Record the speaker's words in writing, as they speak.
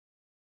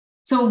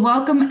So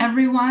welcome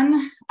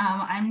everyone.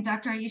 I'm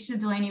Dr. Aisha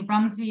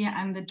Delaney-Brumsey.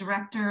 I'm the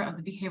director of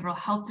the Behavioral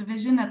Health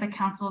Division at the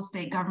Council of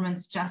State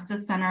Governments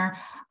Justice Center.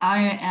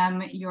 I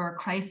am your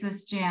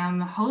Crisis Jam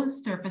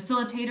host or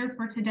facilitator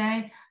for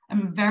today.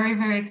 I'm very,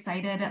 very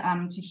excited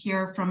to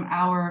hear from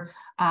our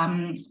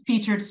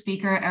featured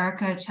speaker,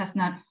 Erica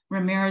Chestnut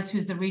Ramirez,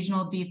 who's the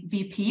Regional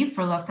VP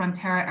for La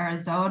Frontera,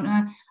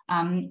 Arizona,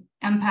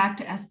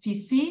 Impact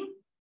SPC.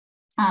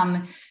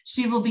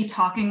 She will be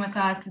talking with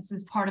us. This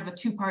is part of a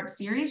two-part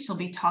series. She'll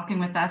be talking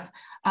with us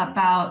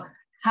about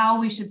how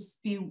we should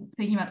be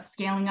thinking about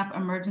scaling up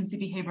emergency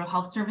behavioral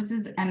health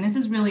services. And this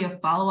is really a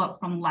follow-up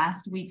from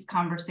last week's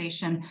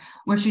conversation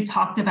where she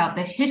talked about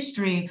the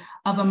history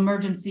of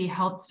emergency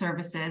health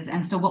services.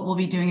 And so what we'll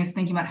be doing is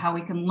thinking about how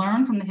we can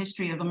learn from the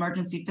history of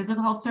emergency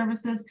physical health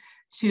services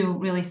to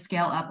really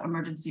scale up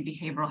emergency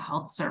behavioral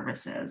health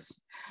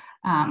services.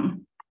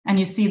 And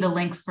you see the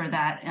link for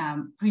that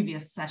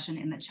previous session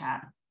in the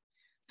chat.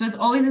 So as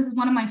always, this is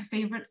one of my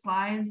favorite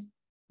slides.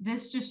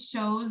 This just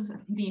shows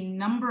the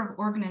number of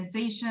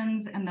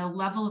organizations and the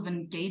level of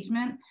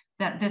engagement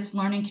that this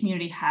learning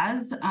community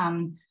has.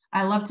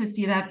 I love to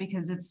see that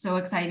because it's so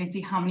exciting to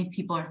see how many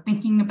people are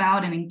thinking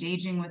about and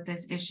engaging with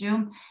this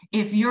issue.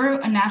 If you're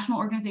a national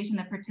organization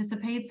that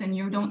participates and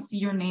you don't see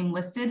your name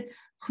listed,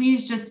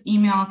 please just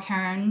email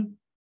Karen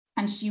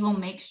and she will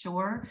make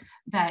sure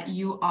that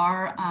you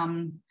are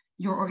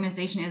your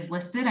organization is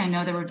listed. I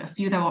know there were a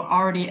few that were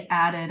already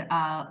added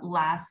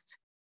last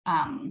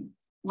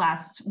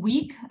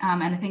week,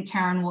 and I think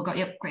Karen will go,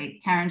 yep,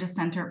 great. Karen just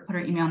put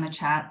her email in the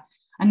chat.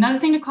 Another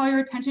thing to call your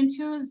attention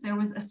to is there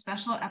was a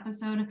special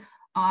episode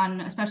on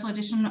a special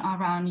edition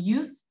around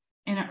youth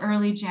in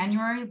early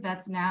January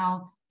that's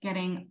now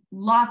getting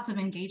lots of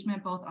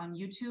engagement, both on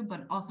YouTube,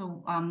 but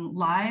also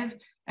live.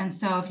 And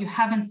so if you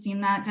haven't seen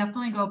that,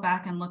 definitely go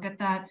back and look at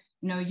that.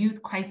 You know,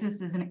 youth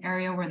crisis is an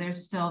area where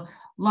there's still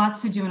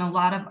lots to do and a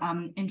lot of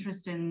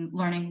interest in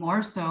learning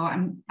more. So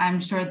I'm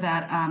sure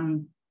that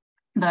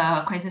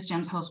the Crisis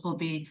Jams host will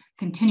be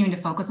continuing to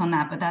focus on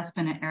that, but that's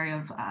been an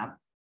area of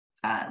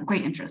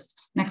great interest.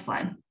 Next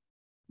slide.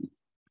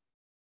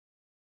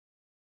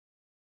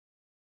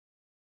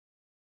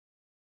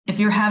 If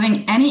you're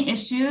having any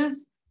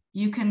issues,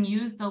 you can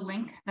use the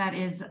link that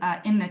is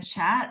in the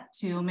chat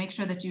to make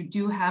sure that you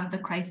do have the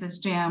Crisis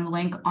Jam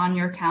link on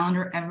your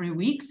calendar every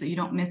week so you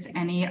don't miss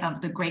any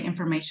of the great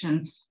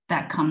information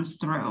that comes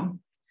through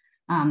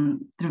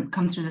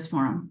this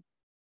forum.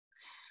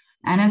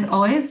 And as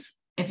always,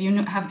 if you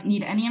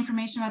need any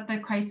information about the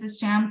Crisis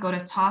Jam, go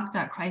to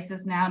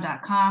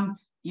talk.crisisnow.com.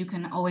 You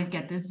can always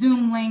get the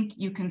Zoom link.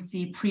 You can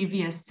see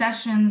previous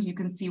sessions. You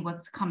can see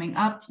what's coming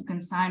up. You can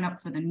sign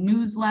up for the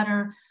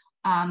newsletter.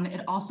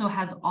 It also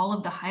has all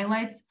of the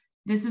highlights.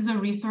 This is a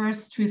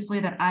resource, truthfully,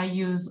 that I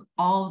use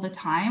all the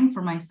time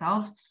for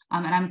myself.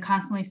 And I'm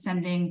constantly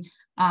sending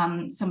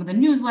some of the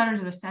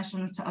newsletters or the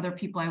sessions to other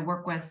people I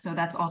work with. So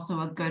that's also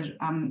a good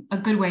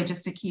way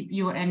just to keep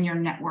you and your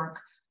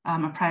network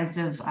apprised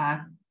of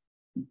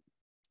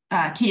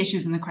key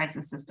issues in the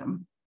crisis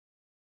system.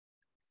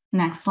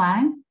 Next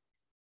slide.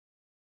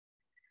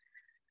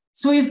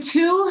 So we have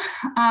two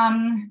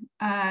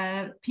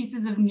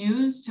pieces of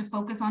news to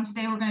focus on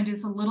today. We're going to do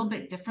this a little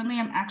bit differently.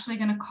 I'm actually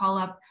going to call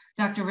up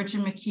Dr.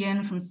 Richard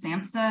McKeon from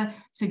SAMHSA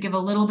to give a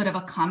little bit of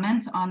a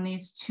comment on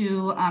these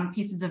two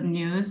pieces of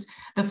news.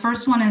 The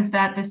first one is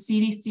that the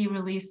CDC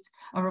released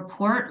a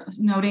report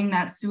noting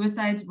that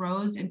suicides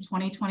rose in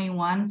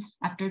 2021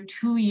 after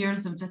 2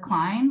 years of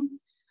decline.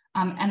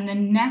 And the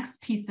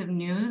next piece of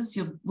news,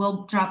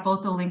 we'll drop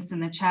both the links in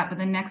the chat, but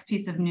the next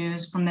piece of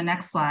news from the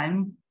next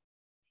slide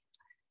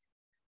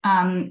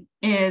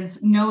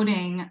is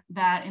noting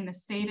that in the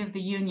State of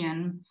the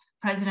Union,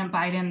 President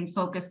Biden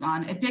focused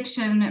on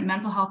addiction,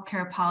 mental health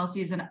care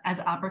policies as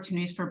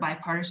opportunities for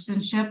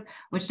bipartisanship,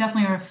 which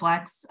definitely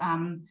reflects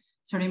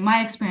sort of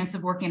my experience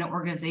of working in an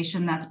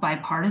organization that's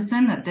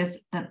bipartisan, that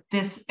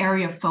this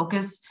area of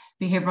focus,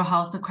 behavioral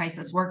health, the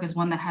crisis work, is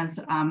one that has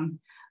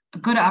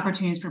good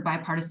opportunities for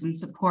bipartisan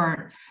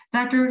support.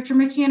 Dr. Richard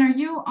McKeon, are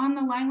you on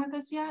the line with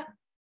us yet?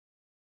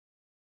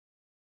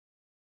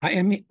 I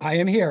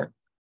am here.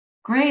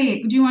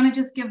 Great. Do you want to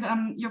just give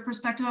your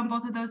perspective on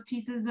both of those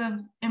pieces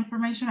of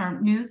information or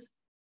news?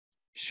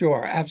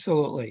 Sure,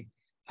 absolutely.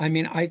 I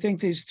mean, I think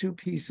these two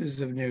pieces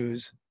of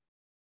news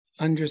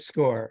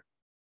underscore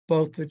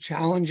both the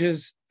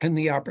challenges and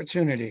the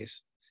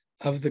opportunities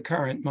of the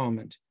current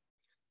moment,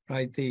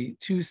 right? The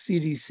two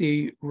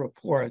CDC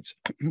reports,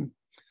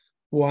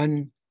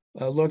 one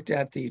looked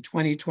at the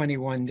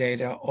 2021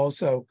 data,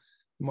 also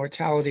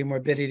Mortality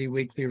Morbidity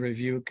Weekly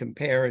Review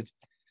compared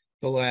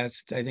the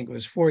last, I think it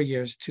was 4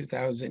 years,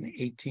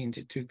 2018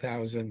 to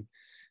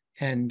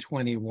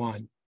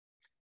 2021.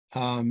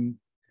 On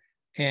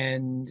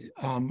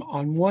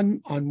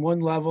one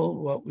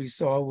level, what we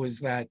saw was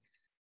that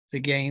the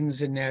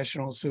gains in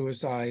national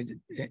suicide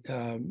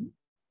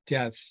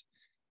deaths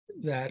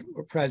that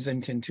were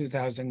present in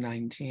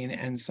 2019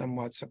 and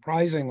somewhat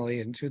surprisingly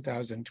in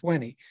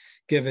 2020,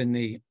 given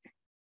the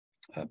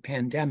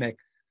pandemic,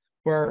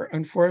 were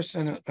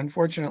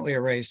unfortunately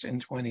erased in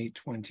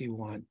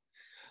 2021.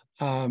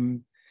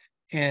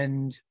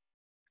 And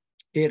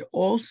it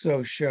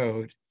also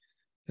showed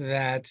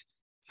that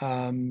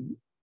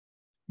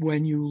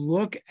when you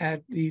look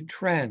at the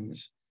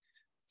trends,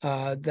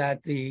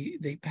 that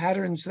the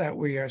patterns that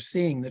we are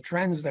seeing, the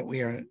trends that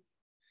we are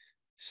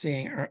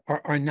seeing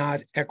are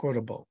not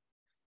equitable,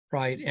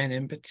 right? And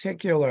in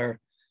particular,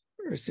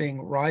 we're seeing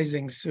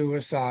rising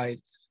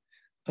suicide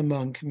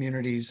among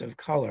communities of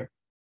color.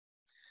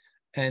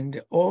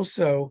 And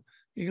also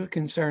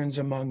concerns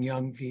among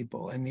young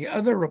people. And the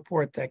other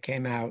report that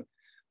came out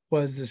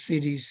was the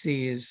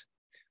CDC's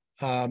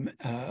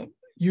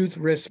Youth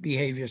Risk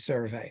Behavior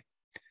Survey,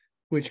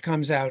 which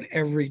comes out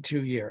every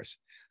 2 years.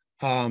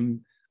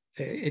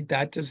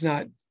 That does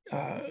not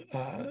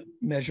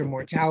measure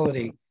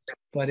mortality,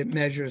 but it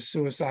measures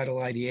suicidal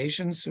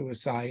ideation,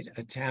 suicide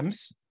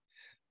attempts,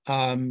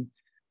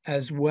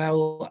 as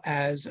well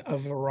as a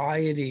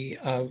variety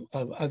of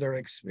other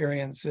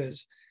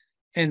experiences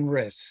and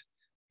risks,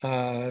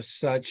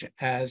 such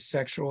as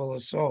sexual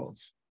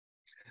assaults.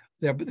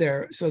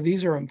 So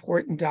these are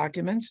important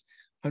documents.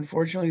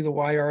 Unfortunately, the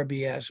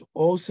YRBS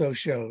also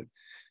showed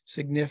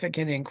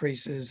significant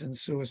increases in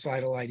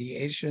suicidal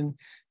ideation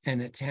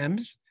and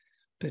attempts,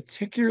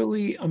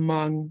 particularly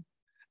among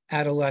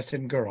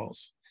adolescent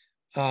girls.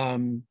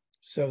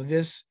 So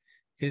this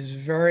is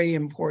very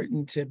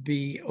important to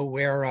be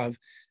aware of.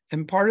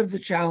 And part of the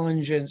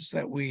challenges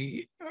that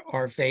we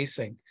are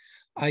facing,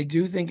 I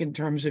do think in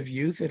terms of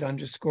youth, it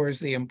underscores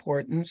the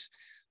importance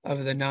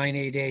of the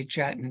 988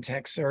 chat and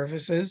text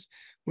services,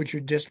 which are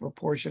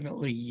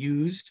disproportionately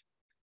used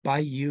by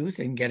youth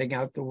in getting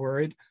out the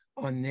word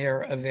on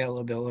their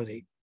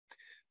availability.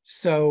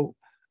 So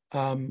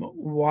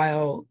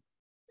while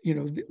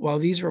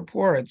these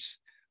reports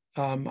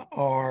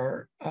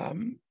are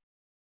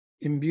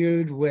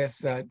imbued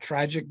with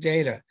tragic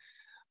data,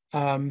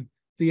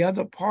 the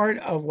other part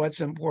of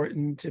what's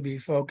important to be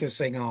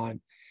focusing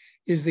on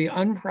is the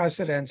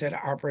unprecedented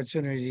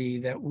opportunity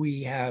that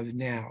we have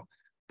now,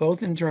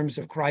 both in terms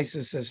of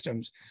crisis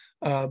systems,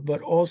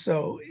 but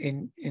also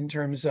in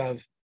terms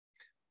of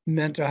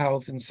mental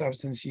health and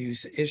substance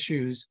use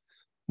issues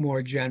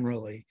more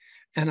generally.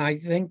 And I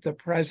think the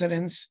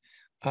president's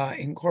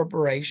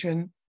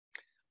incorporation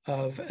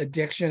of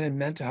addiction and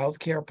mental health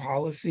care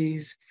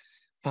policies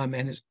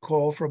and his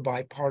call for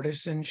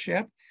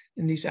bipartisanship,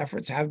 and these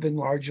efforts have been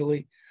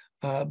largely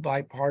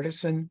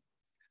bipartisan,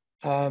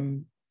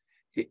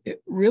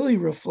 it really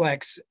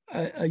reflects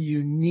a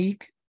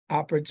unique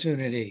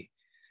opportunity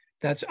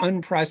that's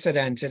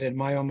unprecedented in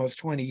my almost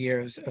 20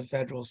 years of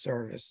federal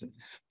service.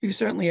 We've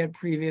certainly had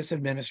previous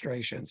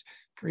administrations,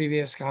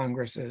 previous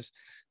Congresses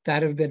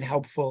that have been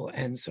helpful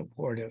and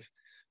supportive.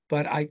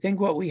 But I think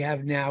what we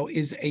have now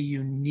is a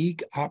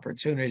unique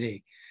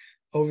opportunity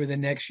over the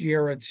next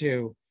year or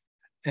two.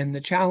 And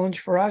the challenge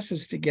for us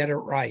is to get it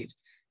right.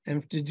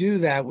 And to do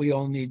that, we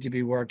all need to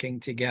be working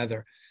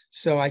together.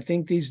 So I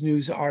think these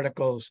news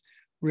articles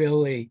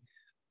really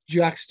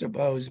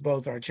juxtapose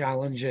both our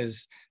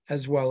challenges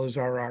as well as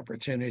our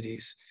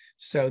opportunities.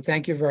 So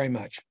thank you very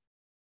much.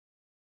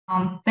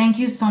 Thank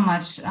you so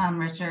much,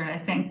 Richard. I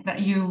think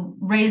that you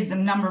raised a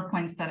number of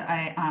points that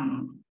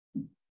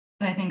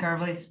I think are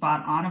really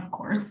spot on, of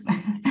course,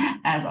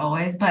 as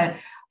always. But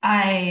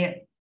I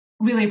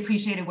really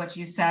appreciated what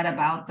you said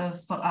about the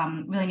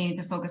really needing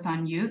to focus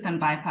on youth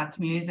and BIPOC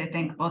communities. I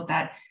think both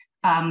that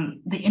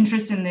the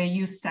interest in the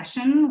youth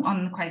session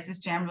on the Crisis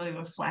Jam really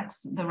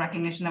reflects the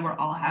recognition that we're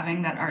all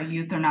having that our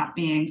youth are not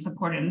being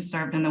supported and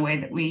served in the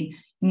way that we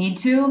need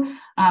to.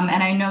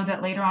 And I know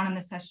that later on in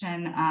the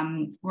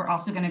session, we're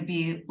also going to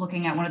be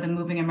looking at one of the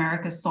Moving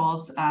America's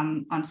Souls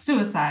on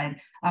suicide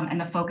and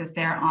the focus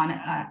there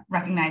on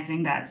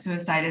recognizing that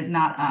suicide is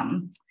not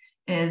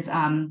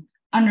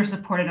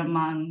under-supported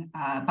among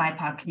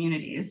BIPOC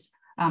communities.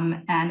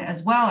 And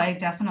as well, I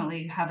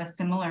definitely have a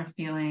similar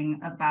feeling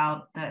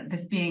about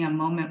this being a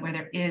moment where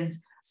there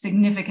is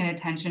significant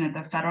attention at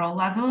the federal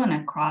level and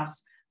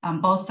across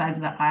both sides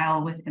of the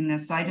aisle within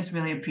this. So I just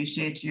really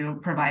appreciate you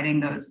providing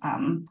those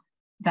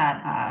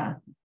that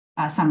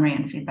summary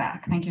and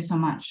feedback. Thank you so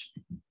much.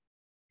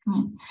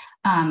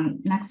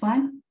 Next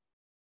slide.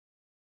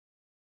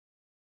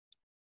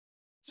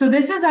 So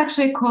this is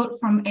actually a quote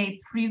from a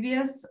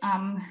previous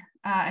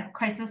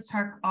Crisis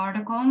Talk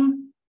article.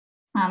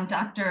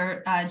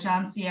 Dr.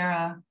 John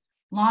Sierra,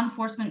 law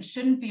enforcement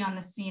shouldn't be on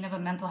the scene of a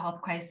mental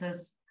health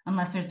crisis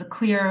unless there's a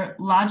clear,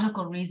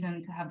 logical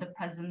reason to have the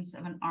presence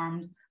of an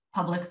armed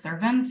public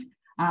servant.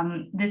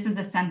 This is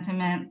a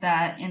sentiment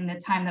that in the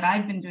time that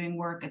I've been doing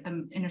work at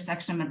the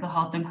intersection of mental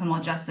health and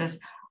criminal justice,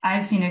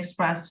 I've seen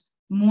expressed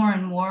more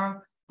and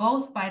more,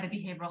 both by the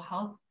behavioral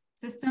health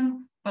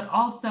system, but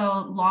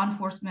also law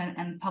enforcement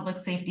and public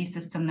safety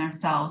system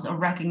themselves, a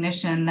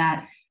recognition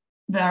that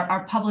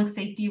our public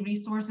safety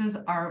resources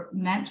are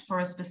meant for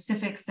a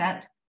specific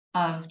set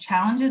of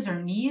challenges or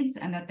needs,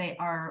 and that they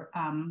are,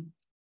 and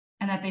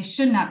that they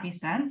should not be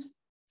sent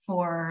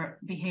for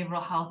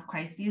behavioral health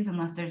crises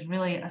unless there's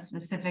really a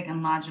specific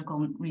and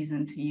logical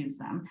reason to use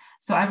them.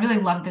 So I really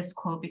love this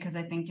quote because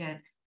I think it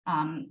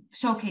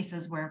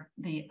showcases where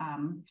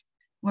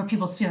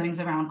people's feelings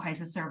around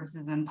crisis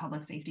services and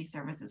public safety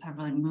services have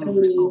really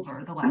moved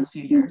over the last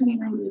few years.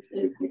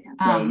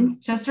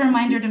 Just a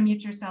reminder to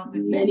mute yourself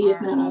if you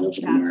are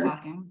not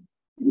talking.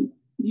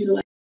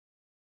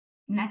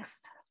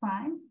 Next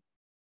slide.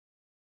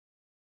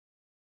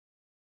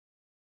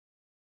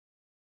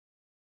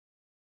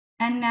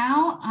 And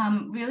now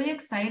I'm really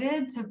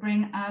excited to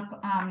bring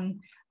up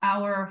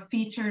our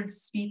featured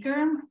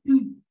speaker.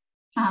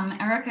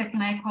 Erica,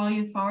 can I call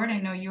you forward? I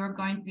know you are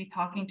going to be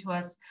talking to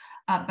us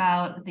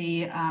about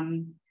the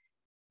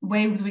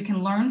ways we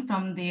can learn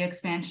from the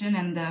expansion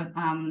and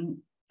the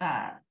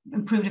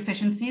improved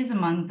efficiencies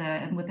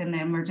within the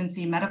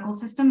emergency medical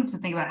system to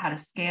think about how to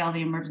scale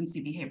the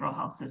emergency behavioral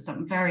health system.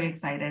 I'm very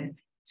excited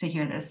to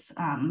hear this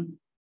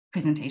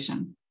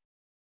presentation.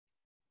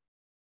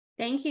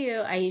 Thank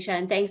you, Aisha,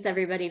 and thanks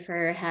everybody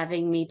for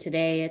having me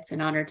today. It's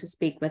an honor to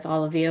speak with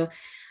all of you.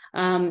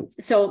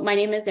 So my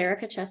name is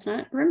Erica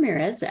Chestnut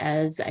Ramirez.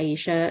 As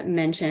Aisha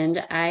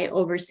mentioned, I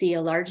oversee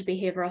a large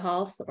behavioral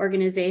health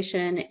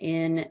organization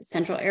in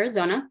Central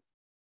Arizona,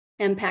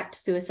 Impact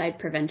Suicide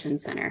Prevention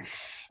Center.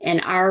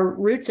 And our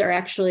roots are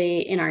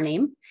actually in our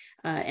name.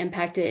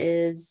 Impact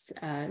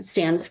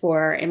stands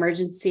for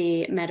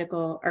Emergency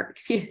Mobile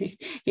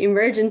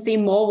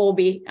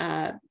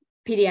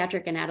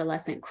Pediatric and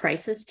Adolescent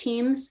Crisis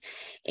Teams.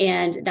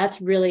 And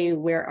that's really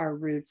where our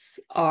roots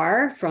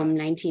are from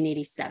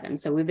 1987.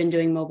 So we've been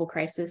doing mobile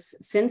crisis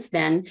since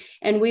then,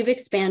 and we've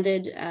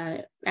expanded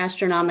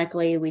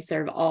astronomically. We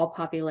serve all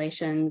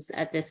populations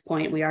at this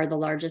point. We are the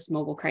largest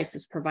mobile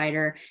crisis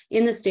provider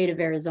in the state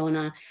of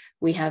Arizona.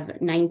 We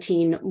have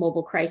 19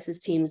 mobile crisis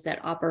teams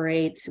that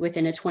operate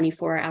within a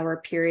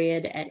 24-hour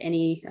period at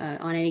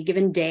on any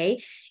given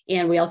day.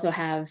 And we also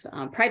have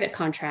private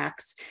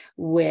contracts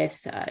with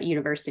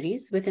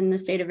universities within the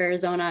state of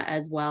Arizona,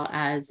 as well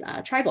as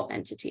tribal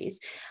entities.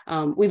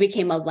 We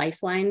became a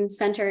Lifeline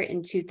Center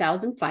in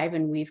 2005,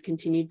 and we've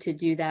continued to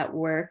do that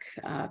work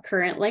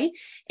currently.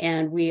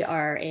 And we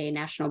are a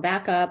national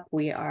backup.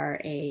 We are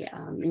a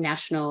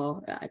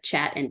national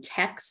chat and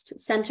text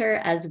center,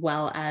 as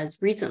well as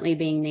recently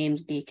being named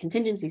the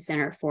contingency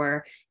center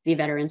for the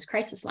Veterans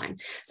Crisis Line.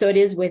 So it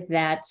is with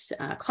that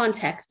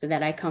context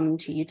that I come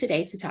to you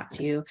today to talk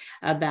to you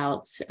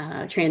about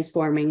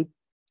transforming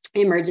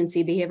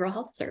emergency behavioral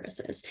health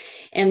services.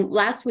 And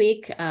last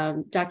week,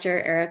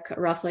 Dr. Eric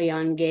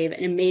Raflayan gave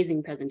an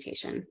amazing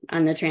presentation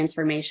on the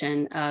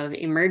transformation of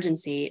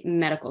emergency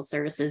medical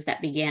services that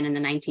began in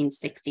the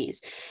 1960s,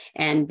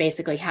 and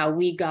basically how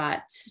we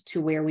got to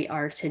where we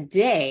are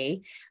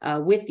today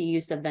with the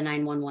use of the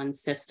 911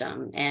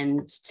 system.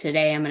 And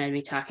today I'm going to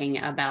be talking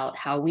about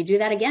how we do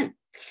that again.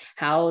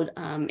 How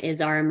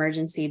is our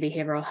emergency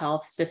behavioral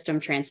health system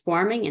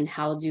transforming, and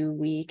how do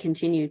we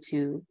continue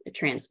to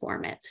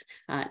transform it?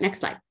 Next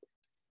slide.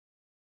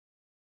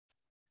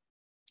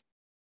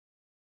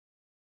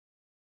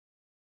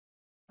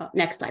 Oh,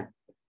 next slide.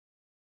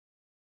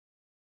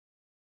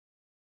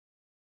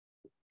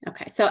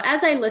 Okay, so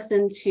as I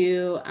listened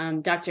to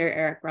Dr.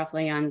 Eric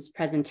Raflayan's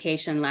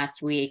presentation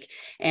last week,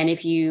 and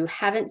if you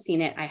haven't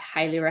seen it, I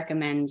highly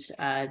recommend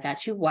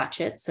that you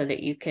watch it so that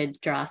you could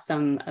draw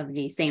some of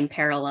the same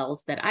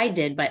parallels that I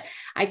did, but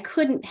I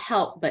couldn't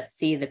help but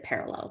see the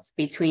parallels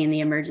between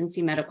the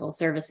emergency medical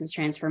services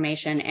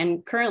transformation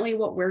and currently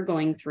what we're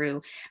going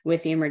through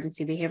with the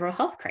emergency behavioral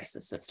health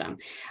crisis system.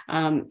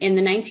 In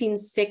the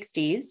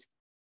 1960s,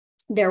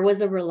 there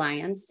was a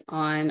reliance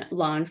on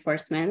law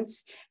enforcement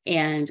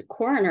and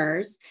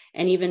coroners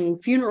and even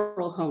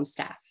funeral home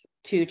staff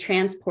to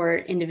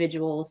transport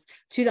individuals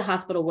to the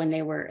hospital when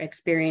they were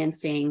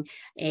experiencing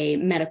a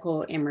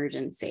medical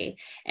emergency.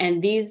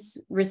 And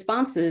these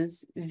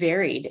responses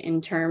varied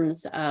in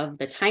terms of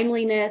the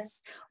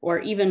timeliness or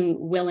even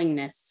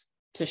willingness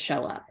to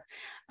show up.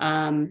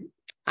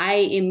 I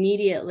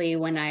immediately,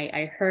 when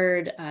I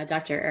heard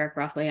Dr. Eric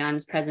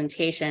Raflayan's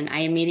presentation, I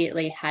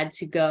immediately had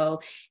to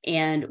go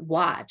and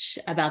watch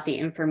about the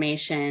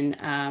information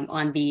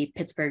on the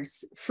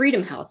Pittsburgh's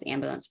Freedom House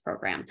ambulance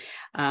program.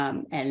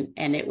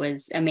 And it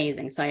was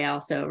amazing. So I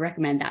also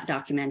recommend that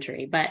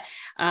documentary. But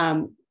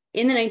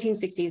in the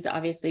 1960s,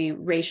 obviously,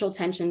 racial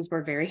tensions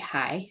were very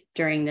high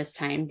during this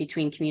time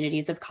between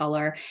communities of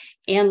color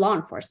and law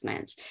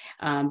enforcement.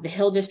 The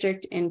Hill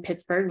District in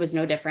Pittsburgh was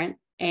no different.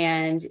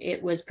 And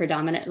it was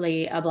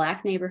predominantly a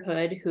Black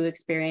neighborhood who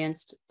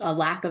experienced a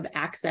lack of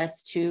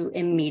access to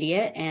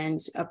immediate and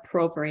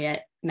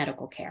appropriate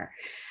medical care.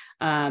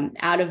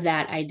 Out of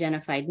that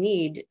identified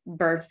need,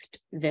 birthed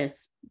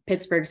this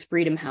Pittsburgh's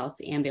Freedom House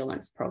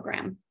ambulance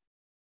program.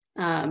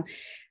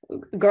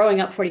 Growing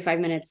up 45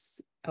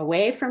 minutes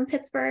away from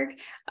Pittsburgh,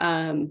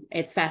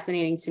 it's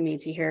fascinating to me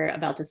to hear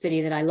about the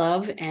city that I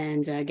love.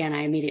 And again,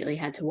 I immediately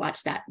had to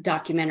watch that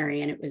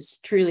documentary, and it was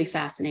truly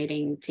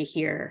fascinating to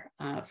hear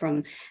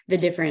from the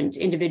different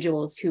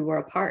individuals who were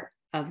a part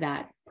of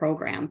that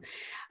program.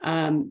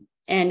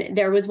 And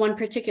there was one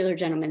particular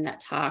gentleman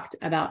that talked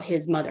about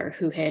his mother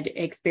who had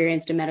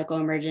experienced a medical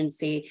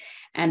emergency,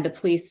 and the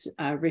police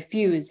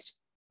refused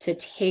to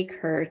take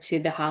her to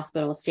the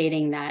hospital,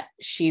 stating that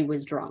she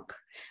was drunk,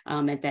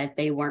 and that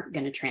they weren't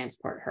going to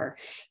transport her.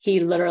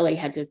 He literally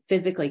had to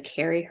physically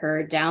carry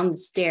her down the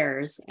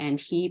stairs, and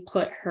he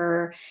put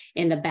her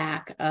in the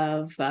back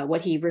of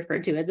what he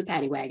referred to as a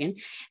paddy wagon,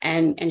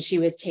 and she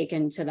was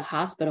taken to the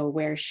hospital,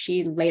 where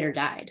she later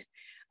died.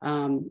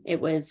 It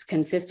was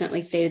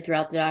consistently stated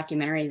throughout the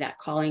documentary that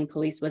calling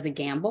police was a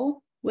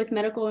gamble with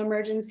medical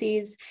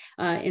emergencies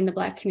in the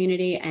Black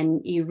community,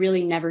 and you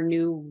really never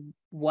knew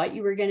what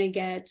you were going to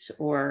get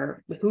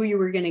or who you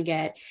were going to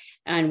get.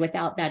 And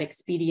without that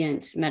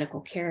expedient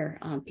medical care,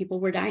 people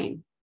were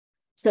dying.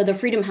 So the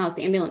Freedom House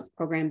ambulance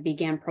program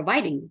began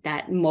providing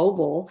that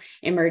mobile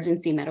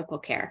emergency medical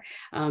care.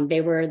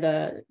 They were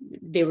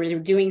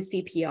doing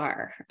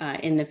CPR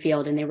in the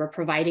field, and they were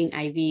providing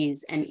IVs,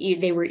 and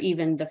they were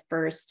even the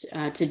first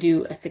to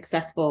do a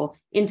successful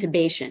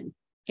intubation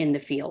in the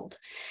field.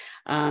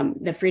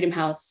 The Freedom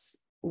House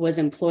was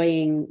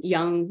employing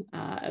young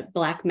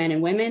Black men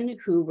and women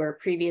who were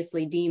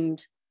previously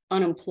deemed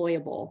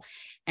unemployable,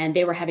 and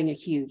they were having a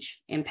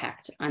huge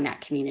impact on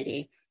that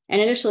community. And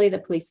initially, the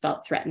police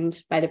felt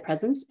threatened by the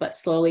presence, but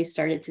slowly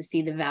started to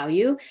see the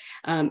value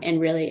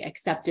and really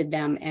accepted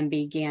them and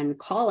began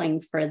calling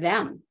for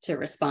them to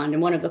respond.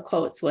 And one of the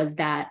quotes was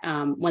that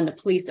when the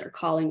police are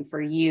calling for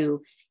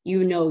you,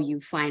 you know you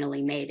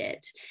finally made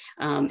it.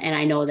 And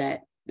I know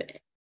that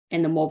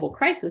in the mobile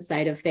crisis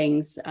side of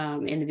things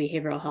in the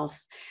behavioral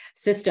health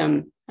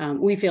system,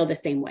 we feel the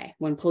same way.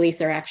 When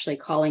police are actually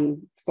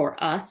calling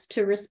for us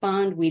to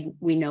respond,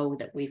 we know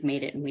that we've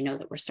made it, and we know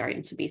that we're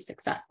starting to be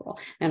successful.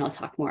 And I'll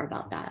talk more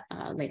about that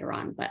later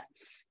on. But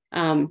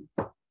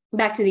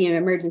back to the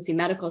emergency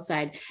medical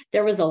side,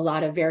 there was a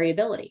lot of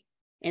variability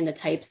in the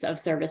types of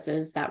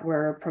services that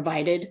were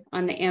provided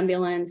on the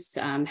ambulance,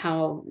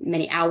 how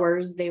many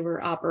hours they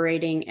were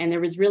operating, and there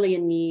was really a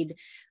need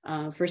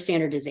for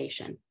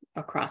standardization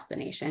across the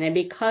nation. And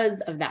because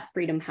of that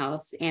Freedom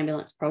House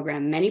ambulance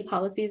program, many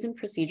policies and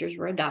procedures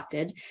were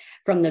adopted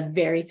from the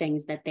very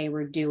things that they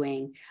were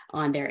doing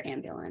on their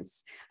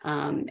ambulance.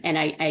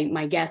 And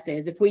my guess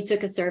is if we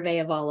took a survey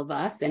of all of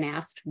us and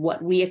asked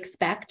what we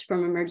expect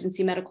from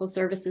emergency medical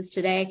services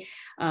today,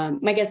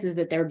 my guess is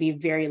that there would be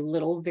very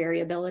little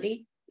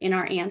variability in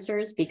our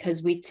answers,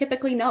 because we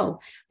typically know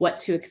what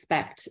to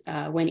expect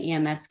when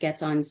EMS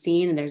gets on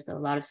scene. And there's a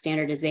lot of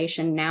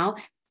standardization now,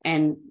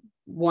 and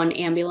one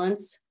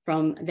ambulance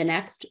from the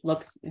next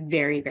looks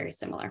very, very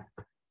similar.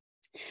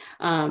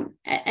 And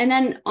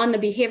then on the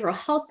behavioral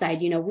health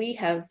side, we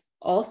have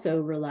also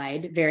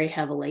relied very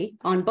heavily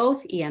on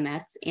both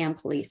EMS and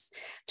police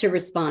to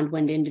respond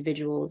when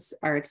individuals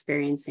are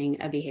experiencing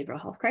a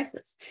behavioral health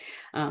crisis.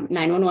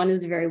 911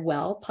 is a very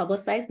well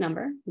publicized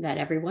number that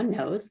everyone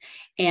knows,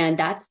 and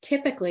that's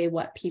typically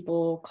what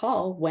people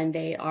call when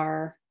they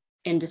are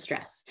in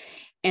distress.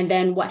 And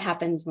then what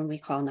happens when we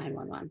call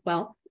 911?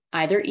 Well,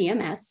 either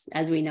EMS,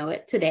 as we know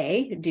it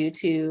today, due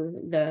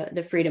to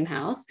the Freedom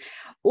House,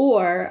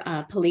 or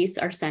police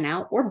are sent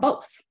out, or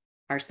both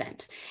are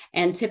sent.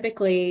 And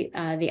typically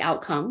the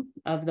outcome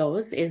of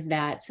those is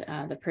that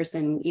the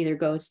person either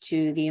goes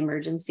to the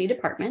emergency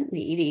department,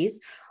 the EDs,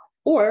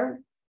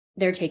 or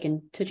they're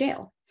taken to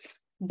jail.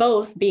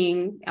 Both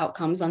being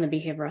outcomes on the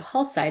behavioral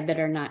health side that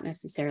are not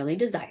necessarily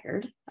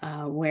desired,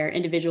 where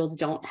individuals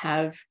don't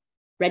have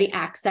ready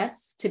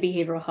access to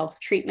behavioral health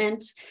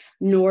treatment,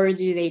 nor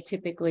do they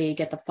typically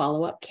get the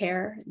follow-up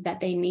care that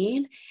they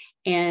need.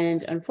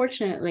 And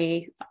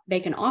unfortunately, they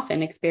can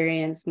often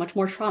experience much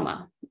more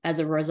trauma as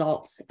a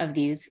result of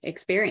these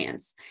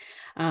experiences.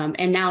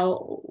 And now,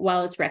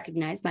 while it's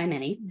recognized by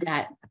many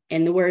that,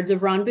 in the words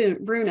of Ron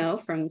Bruno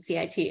from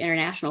CIT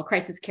International,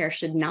 crisis care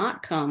should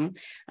not come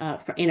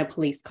in a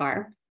police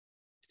car,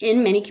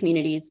 in many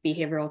communities,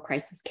 behavioral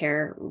crisis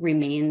care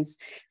remains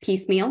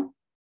piecemeal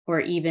or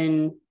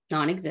even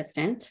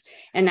non-existent,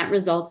 and that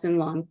results in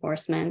law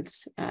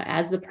enforcement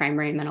as the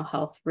primary mental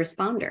health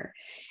responder.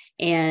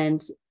 And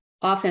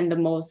often the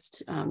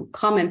most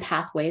common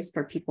pathways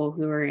for people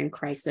who are in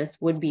crisis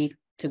would be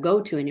to go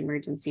to an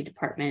emergency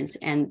department,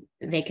 and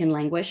they can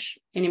languish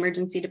in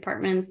emergency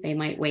departments. They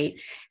might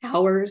wait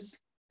hours,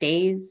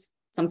 days,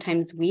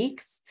 sometimes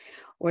weeks,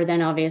 or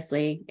then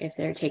obviously if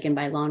they're taken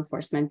by law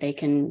enforcement, they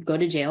can go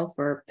to jail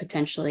for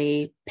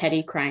potentially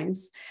petty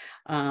crimes.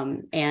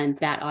 And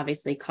that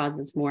obviously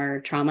causes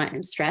more trauma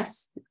and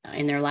stress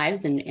in their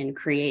lives, and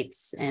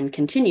creates and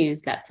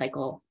continues that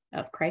cycle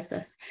of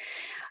crisis.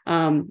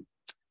 And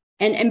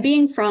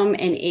being from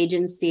an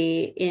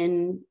agency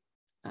in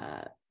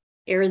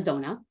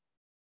Arizona,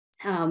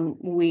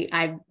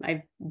 I've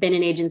been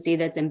an agency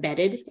that's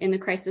embedded in the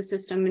crisis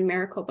system in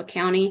Maricopa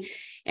County,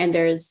 and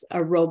there's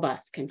a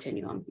robust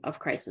continuum of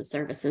crisis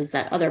services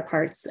that other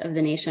parts of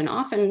the nation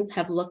often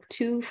have looked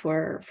to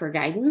for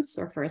guidance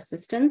or for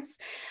assistance.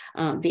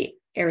 The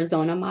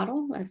Arizona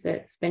model, as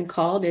it's been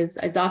called,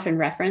 is often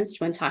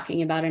referenced when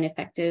talking about an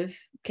effective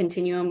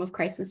continuum of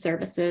crisis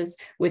services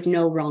with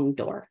no wrong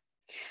door.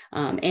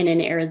 And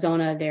in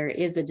Arizona, there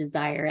is a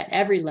desire at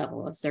every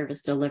level of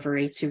service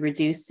delivery to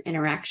reduce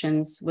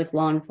interactions with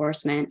law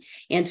enforcement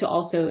and to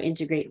also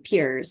integrate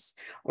peers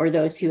or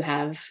those who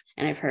have,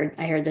 and I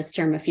heard this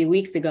term a few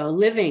weeks ago,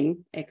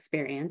 living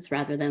experience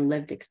rather than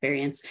lived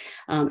experience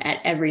at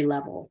every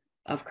level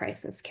of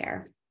crisis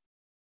care.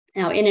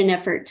 Now, in an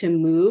effort to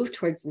move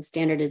towards the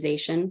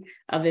standardization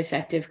of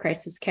effective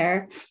crisis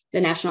care,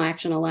 the National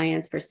Action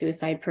Alliance for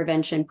Suicide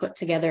Prevention put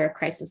together a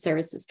crisis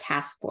services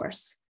task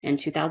force in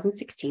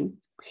 2016.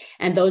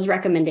 And those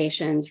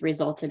recommendations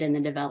resulted in the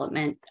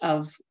development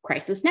of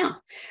Crisis Now,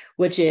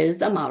 which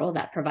is a model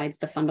that provides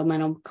the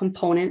fundamental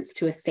components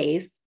to a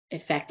safe,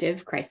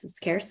 effective crisis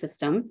care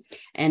system.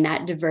 And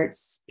that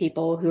diverts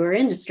people who are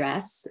in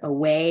distress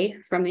away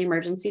from the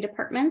emergency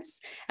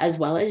departments as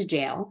well as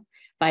jail,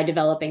 by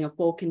developing a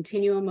full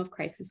continuum of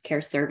crisis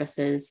care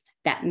services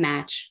that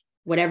match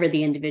whatever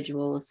the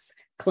individual's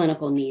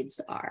clinical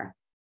needs are.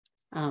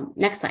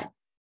 Next slide.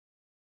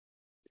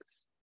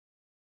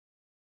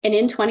 And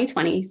in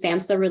 2020,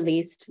 SAMHSA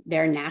released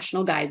their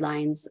national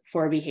guidelines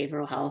for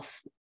behavioral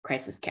health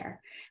crisis care.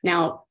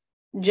 Now,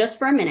 just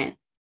for a minute,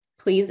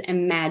 please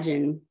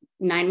imagine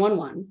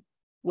 911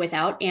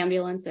 without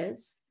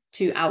ambulances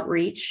to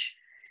outreach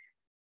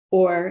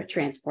or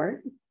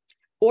transport,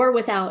 or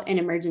without an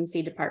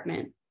emergency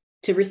department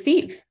to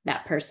receive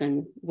that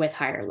person with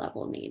higher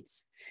level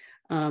needs.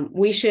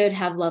 We should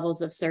have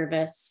levels of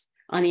service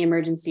on the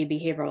emergency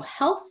behavioral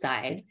health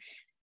side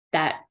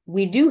that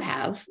we do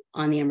have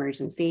on the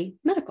emergency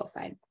medical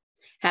side.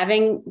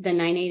 Having the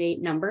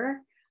 988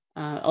 number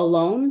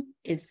alone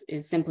is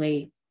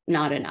simply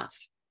not enough.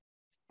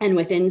 And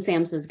within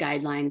SAMHSA's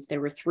guidelines,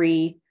 there were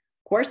 3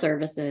 core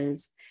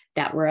services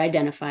that were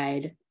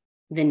identified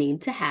the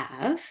need to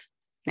have.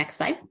 Next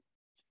slide.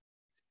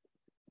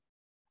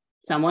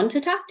 Someone to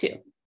talk to.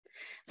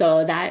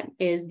 So that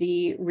is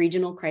the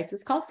regional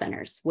crisis call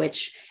centers,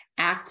 which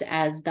act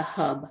as the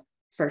hub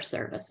for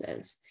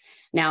services.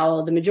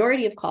 Now, the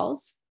majority of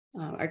calls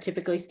are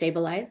typically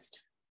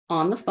stabilized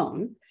on the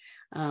phone,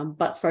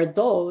 but for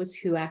those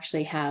who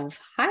actually have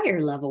higher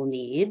level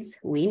needs,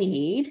 we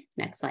need,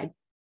 next slide,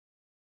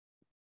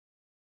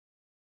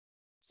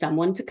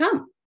 someone to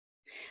come.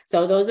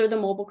 So those are the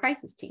mobile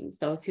crisis teams,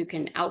 those who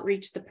can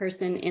outreach the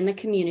person in the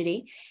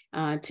community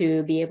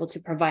to be able to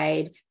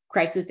provide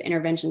crisis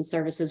intervention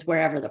services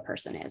wherever the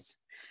person is.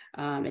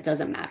 It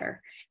doesn't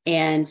matter.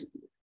 And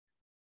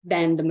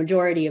then the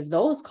majority of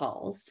those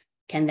calls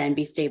can then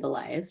be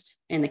stabilized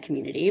in the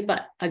community.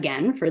 But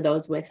again, for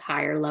those with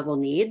higher level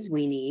needs,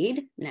 we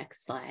need,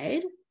 next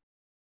slide,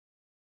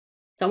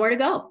 somewhere to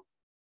go.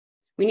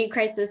 We need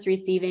crisis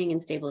receiving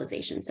and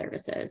stabilization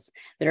services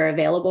that are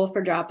available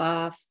for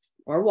drop-off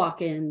or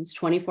walk-ins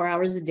 24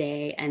 hours a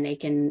day, and they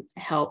can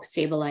help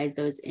stabilize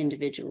those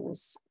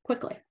individuals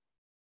quickly.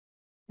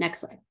 Next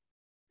slide.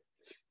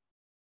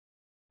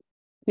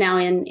 Now,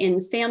 in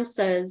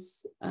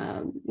SAMHSA's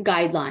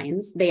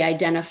guidelines, they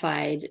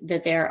identified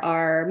that there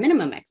are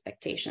minimum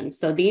expectations.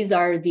 So these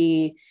are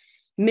the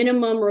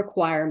minimum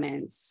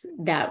requirements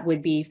that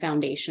would be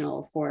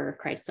foundational for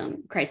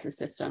crisis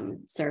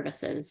system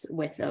services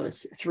with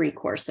those 3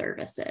 core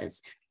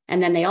services.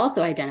 And then they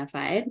also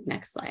identified,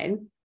 next slide,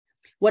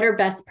 what are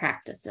best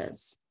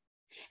practices?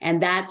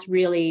 And that's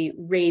really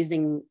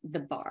raising the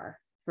bar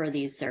for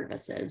these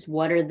services.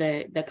 What are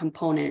the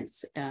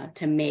components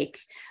to make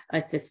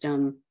a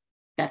system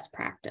best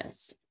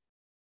practice?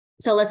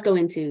 So let's go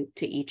into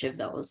each of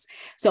those.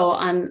 So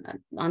on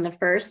the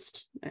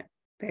first,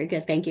 very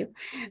good, thank you.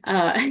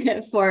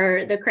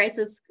 For the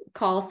crisis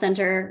call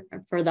center,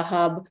 for the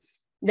hub,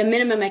 the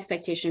minimum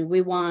expectation,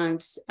 we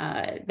want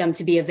them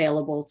to be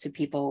available to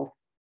people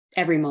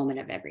every moment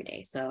of every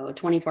day. So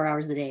 24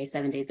 hours a day,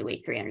 7 days a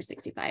week,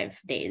 365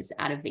 days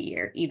out of the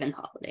year, even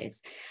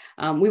holidays.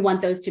 We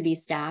want those to be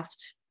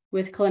staffed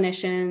with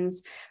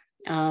clinicians,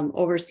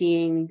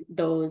 overseeing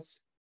those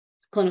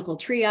clinical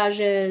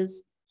triages,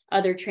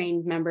 other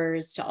trained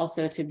members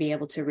to be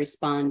able to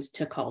respond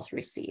to calls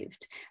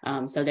received.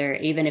 So they're,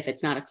 even if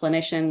it's not a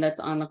clinician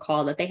that's on the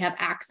call, that they have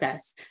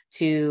access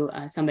to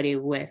somebody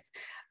with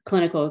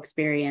clinical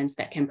experience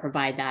that can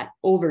provide that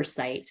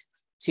oversight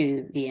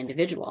to the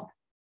individual.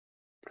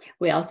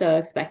 We also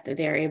expect that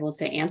they're able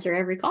to answer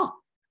every call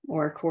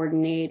or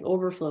coordinate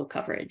overflow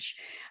coverage,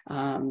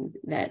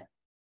 that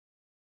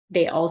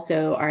they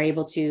also are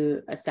able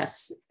to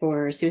assess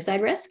for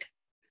suicide risk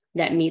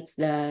that meets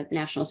the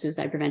National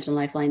Suicide Prevention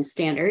Lifeline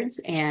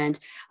standards, and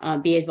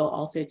be able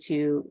also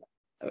to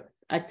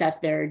assess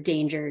their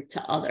danger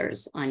to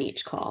others on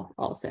each call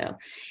also.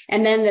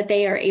 And then that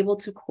they are able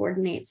to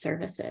coordinate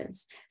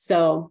services.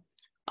 So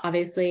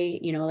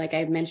obviously, like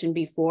I mentioned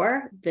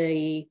before,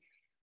 the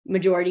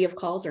majority of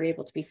calls are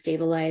able to be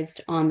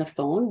stabilized on the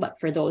phone, but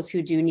for those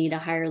who do need a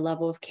higher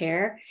level of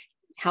care,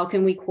 how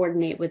can we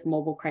coordinate with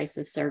mobile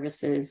crisis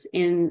services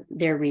in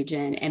their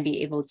region and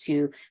be able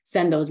to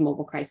send those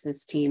mobile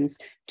crisis teams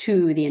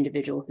to the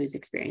individual who's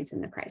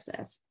experiencing the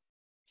crisis?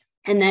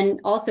 And then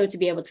also to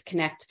be able to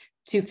connect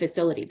to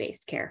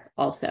facility-based care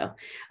also,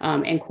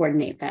 and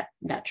coordinate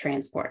that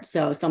transport.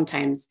 So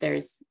sometimes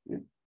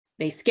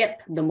they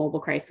skip the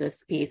mobile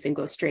crisis piece and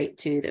go straight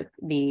to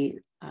the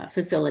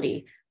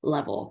facility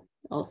level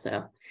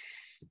also.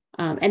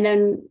 And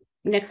then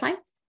next slide.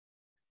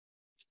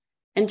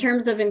 In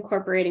terms of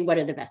incorporating, what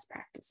are the best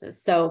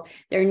practices? So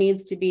there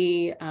needs to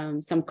be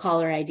some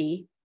caller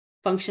ID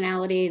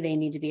functionality. They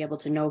need to be able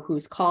to know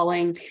who's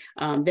calling.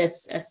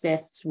 This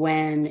assists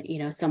when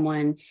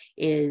someone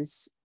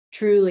is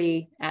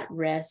truly at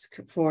risk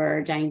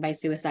for dying by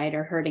suicide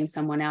or hurting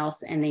someone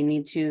else, and they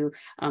need to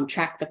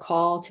track the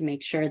call to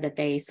make sure that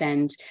they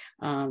send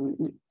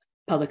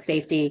public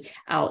safety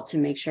out to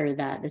make sure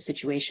that the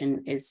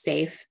situation is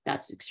safe.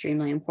 That's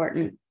extremely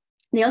important.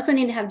 They also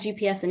need to have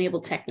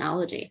GPS-enabled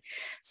technology.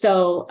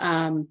 So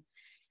on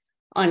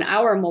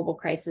our mobile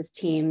crisis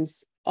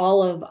teams,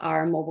 all of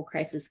our mobile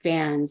crisis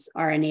vans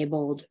are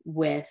enabled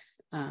with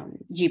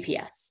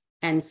GPS.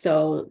 And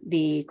so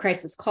the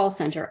crisis call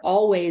center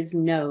always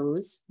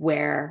knows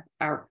where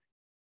our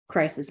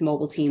crisis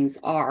mobile teams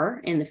are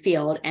in the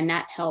field, and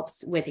that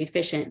helps with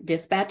efficient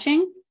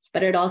dispatching,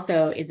 but it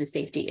also is a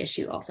safety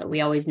issue also. We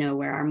always know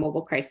where our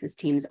mobile crisis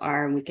teams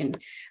are, and we can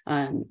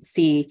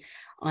see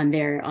on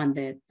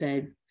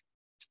the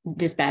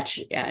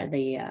dispatch,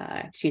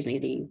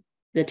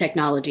 the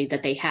technology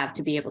that they have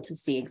to be able to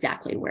see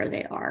exactly where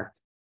they are.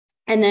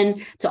 And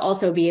then to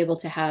also be able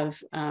to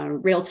have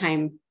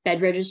real-time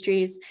bed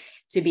registries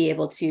to be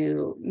able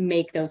to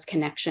make those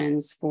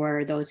connections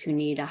for those who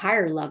need a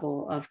higher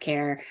level of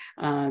care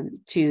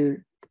to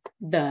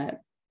the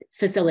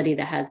facility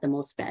that has the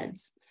most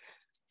beds.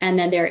 And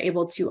then they're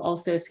able to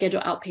also schedule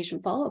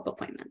outpatient follow-up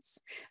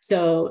appointments.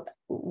 So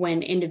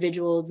when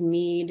individuals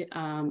need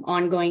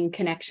ongoing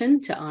connection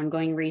to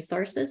ongoing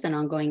resources and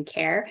ongoing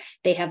care,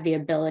 they have the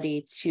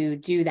ability to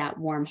do that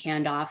warm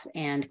handoff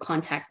and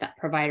contact that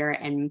provider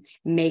and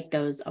make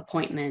those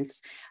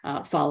appointments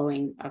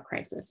following a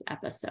crisis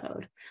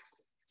episode.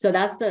 So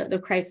that's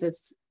the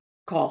crisis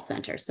call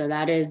center. So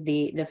that is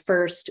the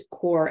first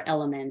core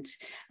element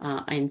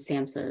in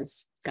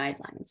SAMHSA's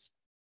guidelines.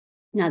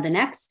 Now, the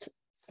next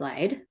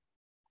slide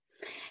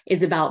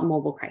is about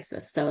mobile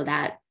crisis. So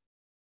that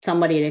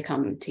somebody to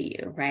come to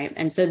you, right?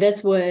 And so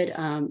this would,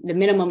 the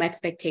minimum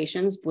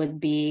expectations would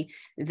be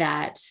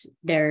that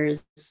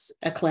there's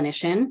a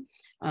clinician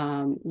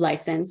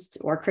licensed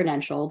or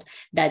credentialed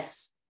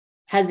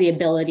has the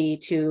ability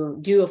to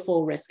do a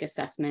full risk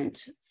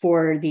assessment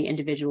for the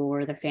individual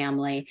or the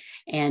family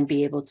and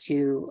be able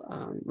to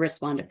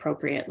respond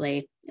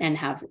appropriately and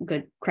have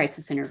good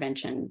crisis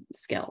intervention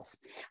skills.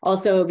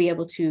 Also be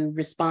able to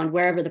respond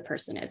wherever the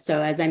person is.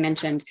 So as I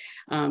mentioned,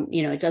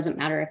 it doesn't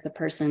matter if the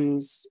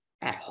person's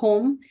at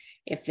home,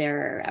 if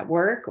they're at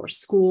work or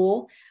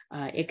school,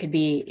 it could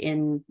be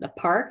in the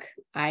park.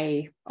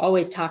 I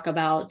always talk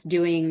about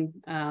doing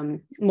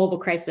mobile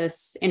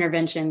crisis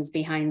interventions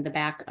behind the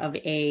back of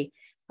a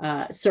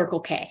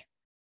Circle K,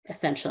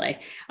 essentially.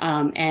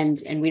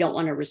 And we don't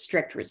want to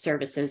restrict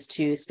services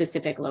to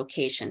specific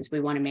locations.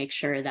 We want to make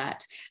sure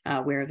that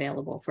we're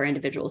available for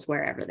individuals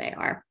wherever they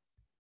are.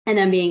 And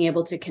then being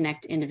able to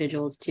connect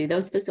individuals to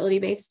those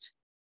facility-based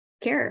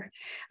care,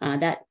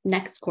 that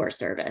next core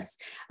service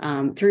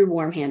through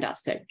warm handoffs,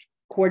 so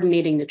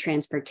coordinating the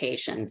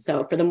transportation.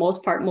 So for the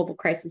most part, mobile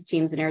crisis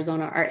teams in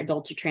Arizona are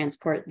able to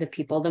transport the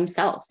people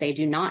themselves. They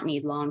do not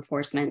need law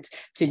enforcement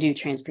to do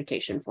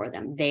transportation for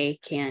them.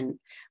 They can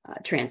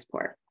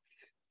transport.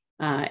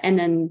 And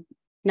then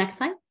next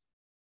slide.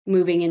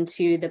 Moving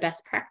into the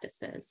best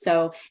practices.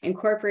 So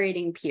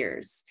incorporating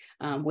peers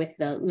with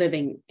the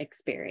living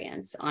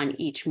experience on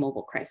each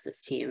mobile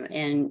crisis team.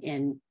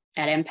 And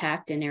at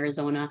Impact in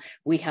Arizona,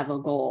 we have a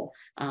goal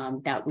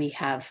that we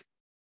have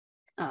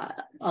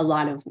a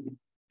lot of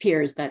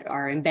peers that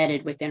are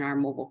embedded within our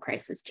mobile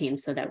crisis team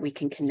so that we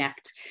can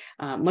connect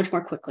much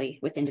more quickly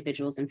with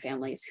individuals and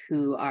families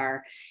who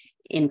are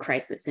in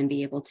crisis and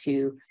be able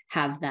to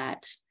have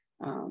that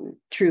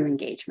true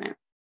engagement.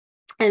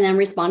 And then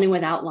responding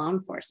without law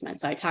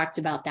enforcement. So I talked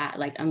about that,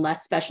 like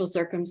unless special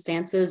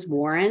circumstances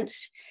warrant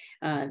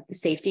the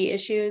safety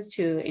issues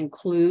to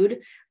include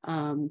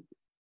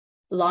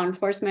law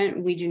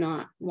enforcement, we do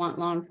not want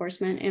law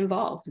enforcement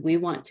involved. We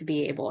want to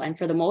be able, and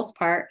for the most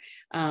part,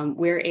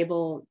 we're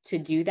able to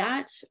do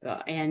that.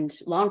 And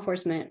law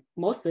enforcement,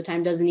 most of the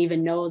time, doesn't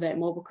even know that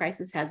mobile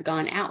crisis has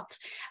gone out.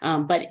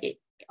 But it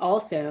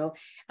also,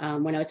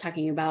 when I was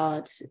talking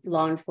about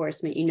law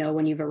enforcement,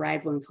 when you've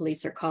arrived, when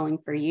police are calling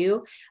for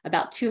you,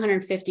 about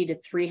 250 to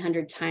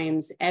 300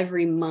 times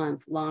every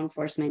month, law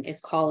enforcement is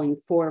calling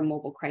for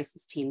mobile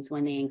crisis teams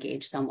when they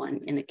engage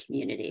someone in the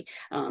community.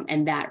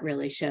 And that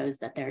really shows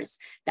that there's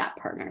that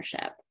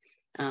partnership.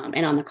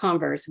 And on the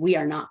converse, we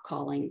are not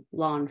calling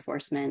law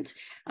enforcement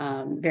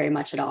very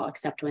much at all,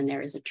 except when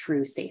there is a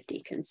true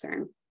safety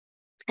concern.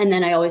 And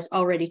then I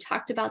already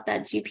talked about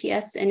that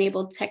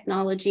GPS-enabled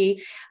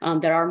technology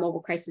that our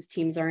mobile crisis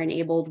teams are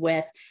enabled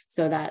with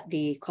so that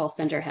the call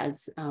center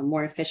has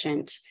more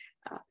efficient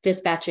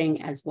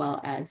dispatching, as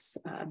well as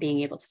being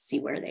able to see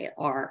where they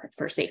are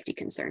for safety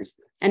concerns.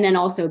 And then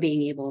also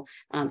being able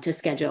to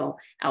schedule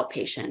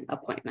outpatient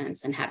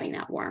appointments and having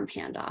that warm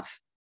handoff.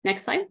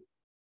 Next slide.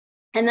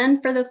 And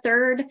then for the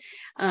third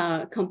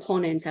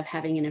component of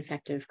having an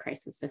effective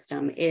crisis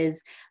system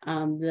is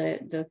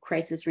the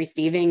crisis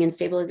receiving and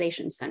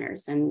stabilization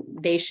centers. And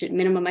they should,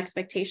 minimum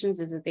expectations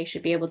is that they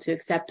should be able to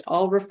accept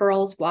all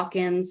referrals,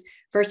 walk-ins,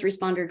 first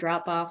responder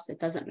drop-offs, it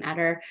doesn't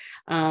matter.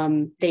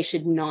 They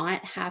should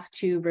not have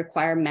to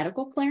require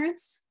medical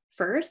clearance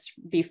first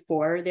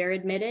before they're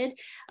admitted,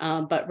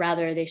 but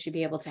rather they should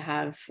be able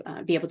to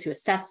be able to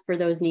assess for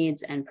those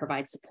needs and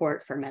provide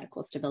support for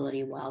medical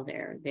stability while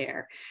they're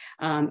there.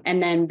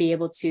 And then be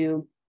able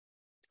to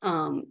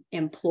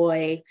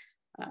employ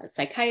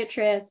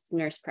psychiatrists,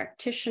 nurse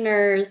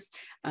practitioners,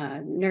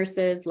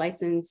 nurses,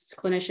 licensed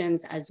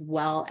clinicians, as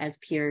well as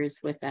peers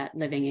with that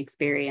living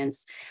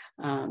experience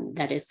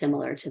that is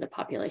similar to the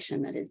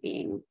population that is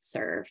being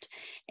served.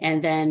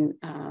 And then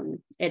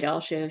it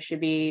also should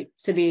be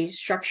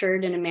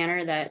structured in a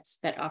manner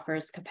that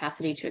offers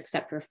capacity to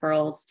accept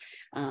referrals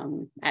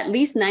at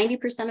least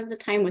 90% of the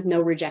time, with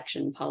no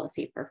rejection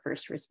policy for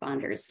first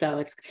responders. So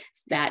it's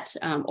that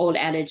old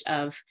adage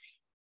of,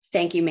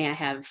 thank you, may I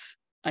have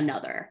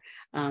another,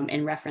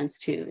 in reference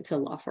to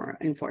law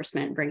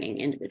enforcement bringing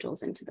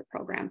individuals into the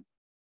program.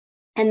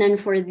 And then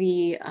for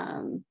the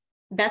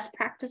best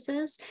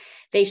practices,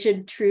 they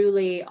should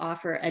truly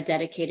offer a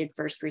dedicated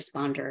first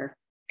responder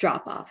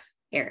drop-off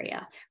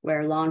area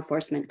where law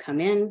enforcement come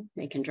in,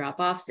 they can drop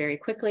off very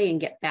quickly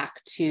and get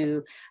back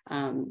to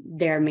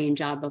their main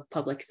job of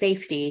public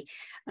safety,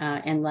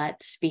 and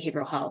let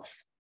behavioral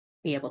health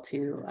be able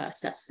to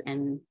assess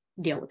and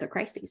deal with the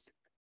crises.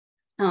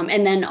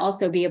 And then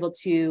also be able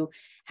to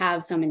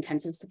have some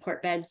intensive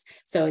support beds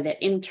so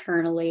that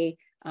internally,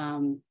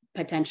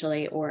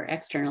 potentially, or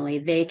externally,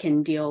 they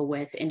can deal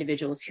with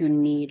individuals who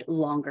need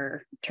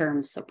longer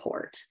term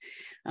support.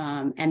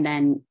 And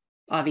then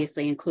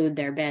obviously include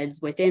their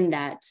beds within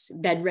that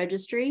bed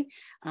registry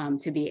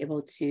to be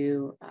able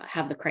to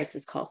have the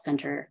crisis call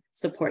center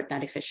support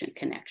that efficient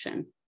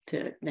connection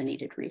to the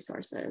needed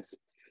resources.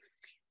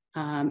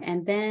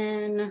 And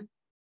then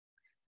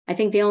I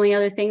think the only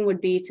other thing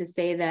would be to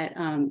say that,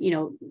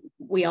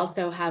 we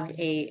also have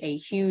a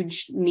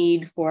huge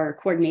need for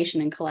coordination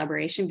and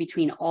collaboration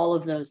between all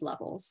of those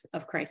levels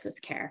of crisis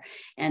care.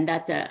 And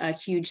that's a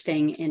huge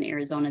thing in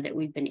Arizona that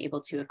we've been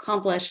able to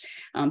accomplish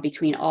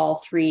between all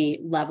three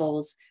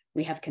levels.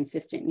 We have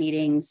consistent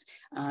meetings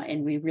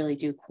and we really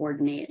do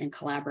coordinate and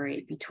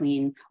collaborate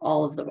between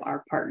all of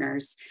our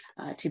partners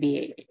to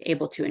be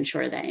able to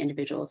ensure that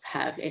individuals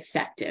have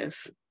effective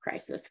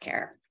crisis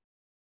care.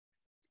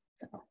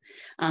 So,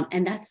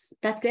 and that's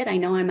it. I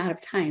know I'm out of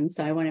time,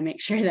 so I want to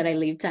make sure that I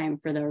leave time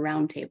for the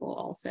roundtable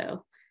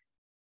also.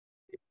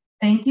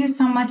 Thank you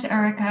so much,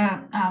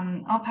 Erica.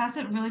 I'll pass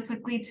it really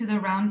quickly to the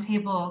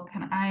roundtable.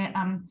 Can I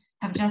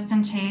have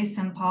Justin Chase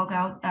and Paul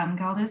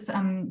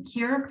Galdis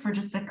here for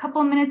just a couple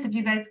of minutes? If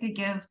you guys could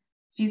give a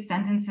few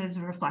sentences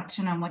of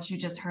reflection on what you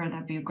just heard,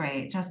 that'd be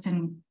great.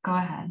 Justin, go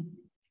ahead.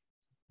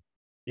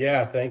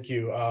 Yeah, thank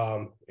you.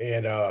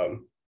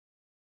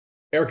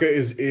 Erica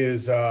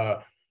is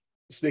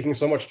speaking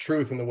so much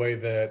truth in the way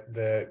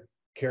that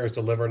care is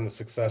delivered and the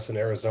success in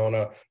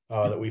Arizona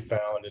that we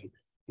found. And,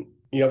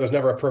 there's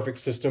never a perfect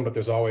system, but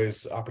there's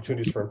always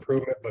opportunities for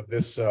improvement. But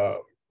this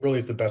really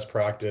is the best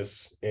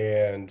practice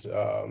and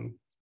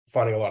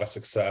finding a lot of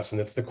success. And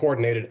it's the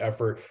coordinated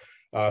effort,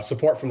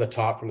 support from the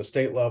top, from the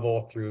state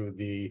level through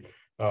the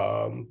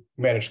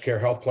managed care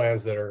health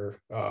plans that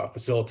are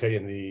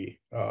facilitating the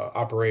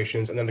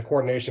operations, and then the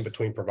coordination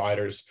between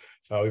providers.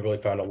 We really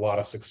found a lot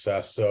of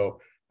success.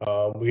 So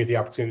we get the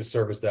opportunity to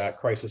serve as that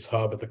crisis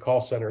hub at the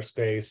call center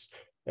space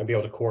and be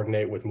able to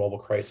coordinate with mobile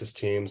crisis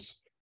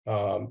teams,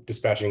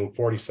 dispatching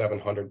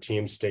 4,700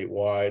 teams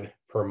statewide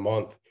per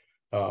month.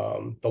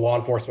 The law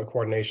enforcement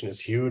coordination is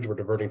huge. We're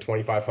diverting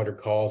 2,500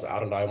 calls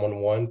out of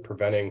 911,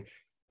 preventing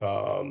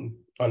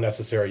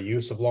unnecessary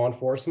use of law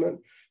enforcement.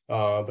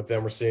 But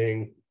then we're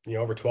seeing,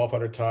 over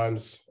 1,200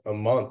 times a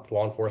month,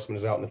 law enforcement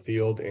is out in the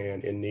field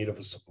and in need of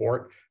a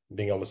support,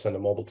 being able to send a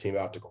mobile team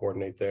out to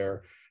coordinate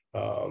there.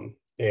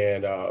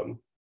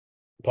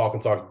 Paul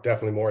can talk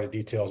definitely more into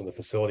details on the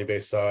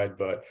facility-based side,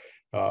 but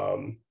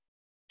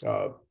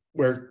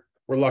we're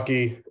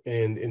lucky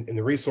in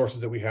the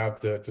resources that we have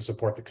to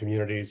support the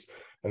communities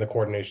and the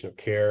coordination of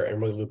care, and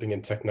really looping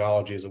in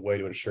technology as a way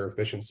to ensure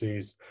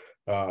efficiencies,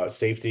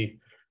 safety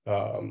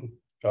for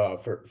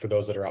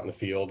those that are out in the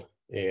field,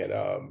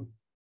 and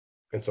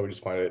so we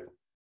just find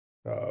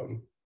a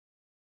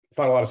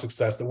lot of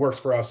success that works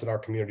for us in our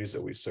communities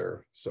that we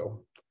serve.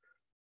 So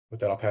with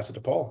that, I'll pass it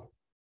to Paul.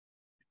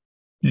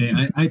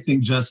 Yeah, I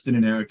think Justin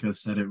and Erica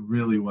said it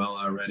really well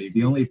already.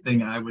 The only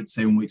thing I would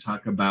say when we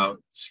talk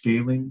about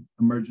scaling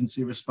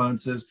emergency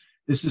responses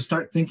is to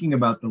start thinking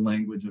about the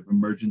language of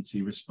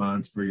emergency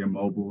response for your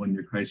mobile and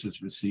your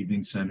crisis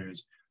receiving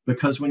centers.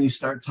 Because when you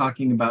start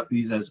talking about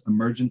these as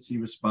emergency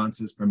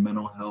responses for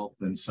mental health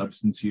and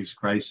substance use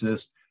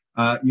crisis,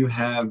 You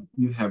have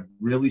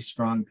really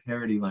strong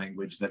parity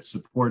language that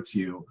supports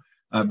you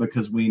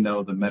because we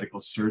know the medical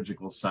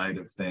surgical side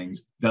of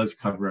things does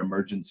cover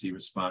emergency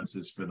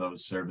responses for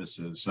those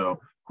services. So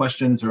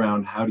questions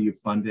around how do you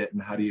fund it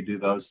and how do you do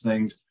those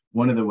things?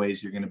 One of the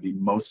ways you're going to be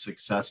most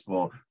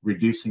successful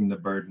reducing the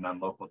burden on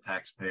local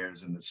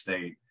taxpayers in the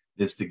state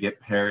is to get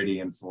parity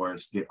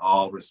enforced, get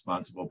all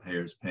responsible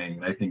payers paying.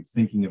 And I think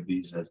thinking of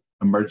these as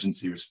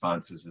emergency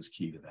responses is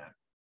key to that.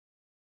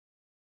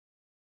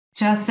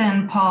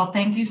 Justin, Paul,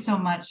 thank you so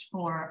much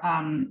for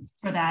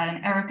that.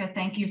 And Erica,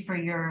 thank you for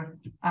your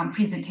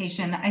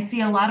presentation. I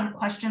see a lot of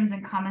questions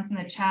and comments in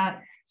the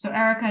chat. So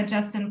Erica,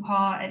 Justin,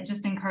 Paul, I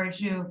just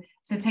encourage you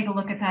to take a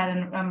look at that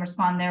and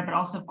respond there, but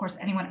also, of course,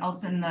 anyone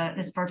else in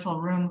this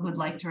virtual room who would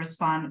like to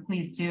respond,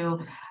 please do.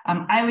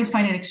 I always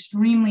find it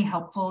extremely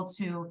helpful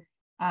to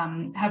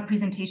have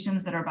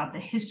presentations that are about the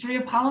history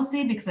of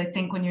policy, because I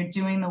think when you're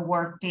doing the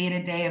work day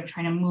to day of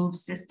trying to move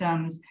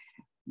systems,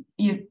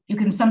 you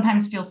can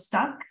sometimes feel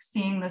stuck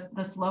seeing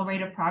the slow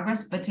rate of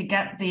progress, but to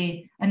get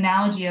the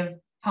analogy of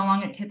how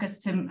long it took us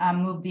to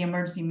move the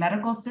emergency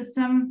medical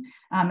system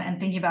and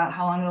thinking about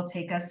how long it'll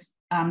take us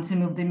to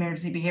move the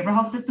emergency behavioral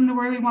health system to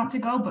where we want to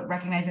go, but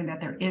recognizing that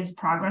there is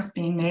progress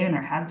being made and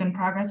there has been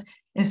progress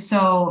is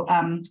so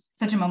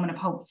such a moment of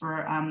hope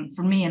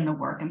for me in the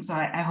work. And so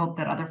I hope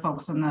that other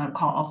folks on the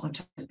call also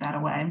took that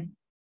away.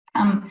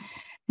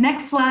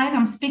 Next slide.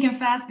 I'm speaking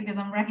fast because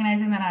I'm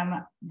recognizing that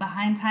I'm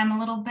behind time a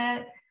little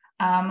bit.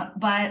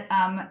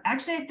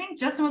 Actually, I think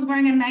Justin was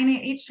wearing a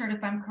 988 shirt,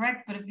 if I'm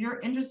correct. But if you're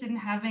interested in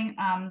having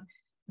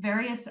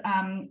various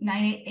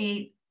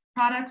 988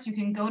 products, you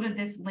can go to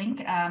this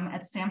link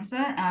at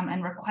SAMHSA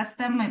and request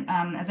them.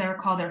 As I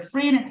recall, they're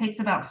free, and it takes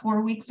about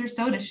 4 weeks or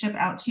so to ship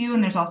out to you.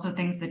 And there's also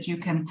things that you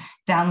can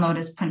download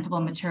as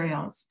printable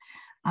materials.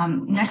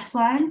 Next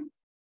slide.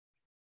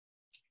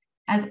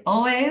 As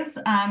always,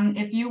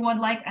 if you would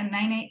like a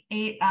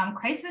 988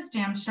 Crisis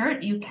Jam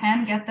shirt, you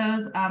can get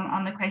those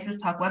on the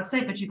Crisis Talk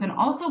website, but you can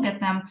also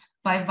get them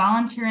by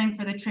volunteering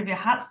for the Trivia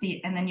Hot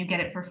Seat, and then you get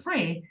it for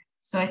free.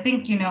 So I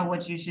think you know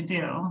what you should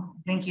do.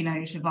 I think you know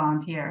you should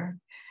volunteer.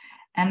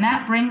 And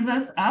that brings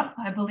us up,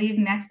 I believe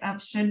next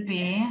up should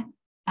be,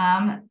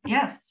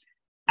 yes,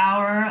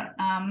 our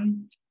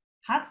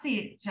hot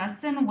seat.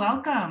 Justin,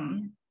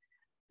 welcome.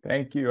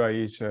 Thank you,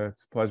 Aisha.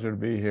 It's a pleasure to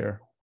be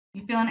here.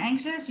 You feeling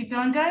anxious? You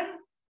feeling good?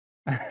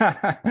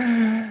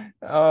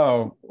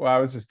 Oh, well, I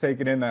was just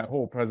taking in that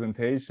whole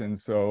presentation.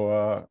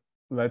 So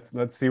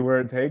let's see where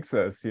it takes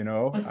us. You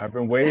know, I've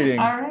been waiting.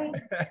 All right,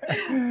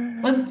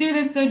 let's do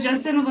this. So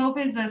Justin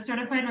Lopez is a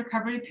certified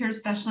recovery peer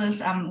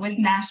specialist with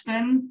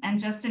Nashville, and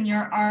Justin,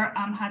 you're our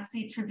hot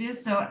seat trivia.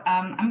 So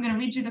I'm going to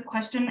read you the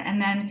question, and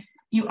then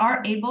you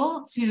are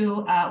able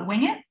to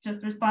wing it.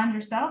 Just respond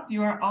yourself.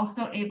 You are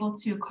also able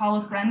to call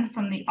a friend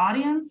from the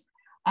audience.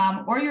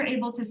 Or you're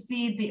able to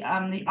see the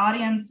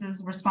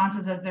audience's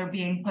responses as they're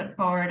being put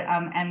forward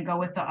and go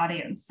with the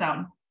audience.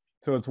 So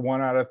it's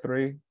 1 out of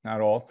 3,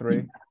 not all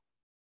 3.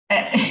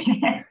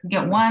 You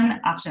get one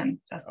option,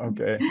 Justin.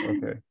 Okay.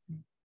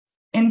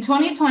 In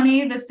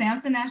 2020, the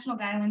SAMHSA National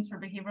Guidelines for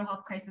Behavioral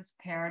Health Crisis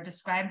Care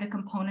described the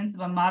components of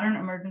a modern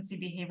emergency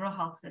behavioral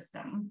health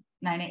system,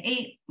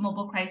 988,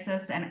 mobile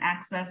crisis, and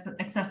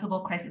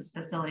accessible crisis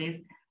facilities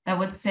that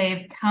would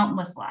save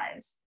countless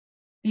lives.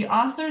 The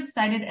authors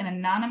cited an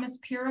anonymous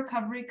peer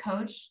recovery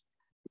coach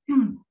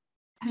who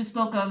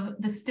spoke of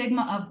the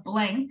stigma of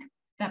blank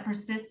that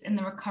persists in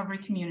the recovery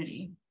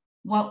community.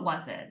 What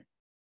was it?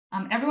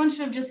 Everyone should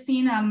have just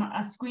seen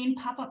a screen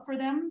pop up for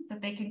them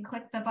that they can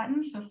click the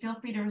button, so feel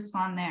free to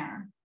respond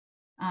there.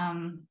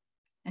 And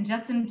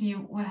Justin,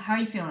 how are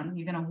you feeling?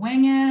 You gonna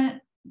wing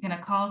it? You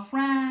gonna call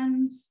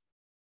friends?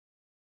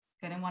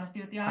 Gonna want to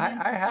see what the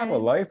audience I have a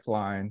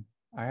lifeline.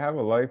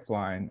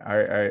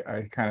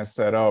 I kind of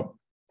set up.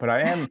 But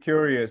I am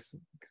curious,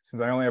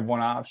 since I only have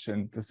one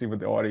option, to see what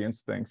the audience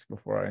thinks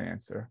before I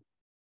answer.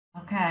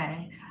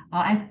 Okay.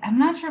 Well, I'm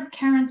not sure if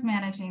Karen's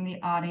managing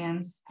the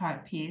audience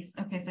piece.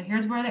 Okay, so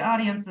here's where the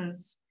audience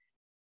is.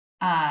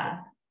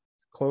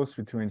 Close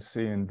between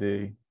C and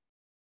D.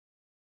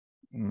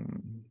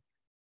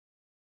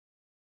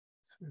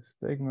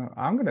 Stigma.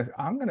 I'm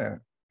gonna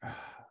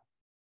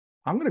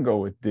go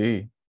with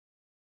D.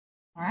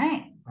 All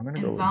right. I'm gonna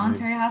go with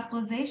involuntary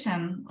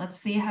hospitalization. Let's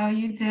see how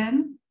you did.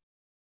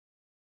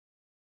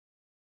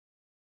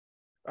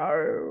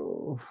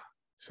 Oh,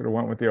 should have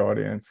went with the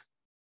audience.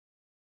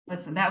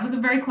 Listen, that was a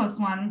very close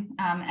one.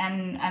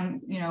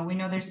 We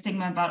know there's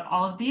stigma about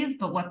all of these,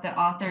 but what the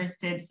authors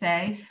did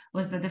say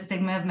was that the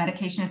stigma of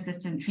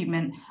medication-assisted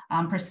treatment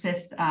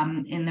persists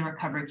in the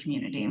recovery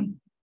community.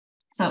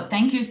 So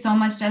thank you so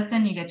much,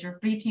 Justin. You get your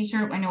free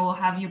t-shirt. I know we'll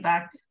have you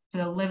back for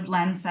the lived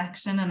lens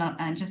section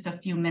in just a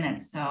few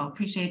minutes. So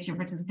appreciate your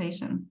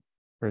participation.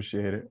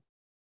 Appreciate it.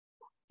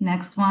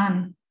 Next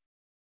one.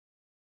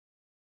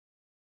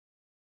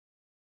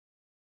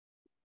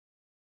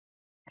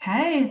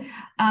 Okay,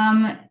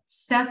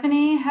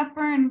 Stephanie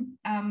Hepburn,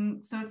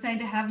 so excited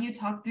to have you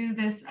talk through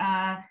this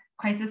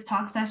crisis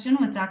talk session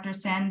with Dr.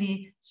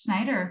 Sandy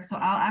Schneider. So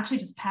I'll actually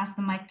just pass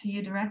the mic to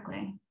you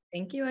directly.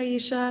 Thank you,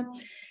 Aisha.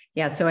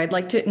 Yeah, so I'd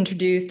like to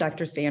introduce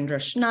Dr. Sandra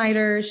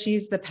Schneider.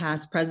 She's the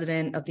past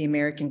president of the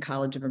American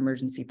College of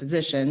Emergency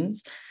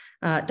Physicians.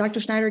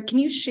 Dr. Schneider, can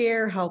you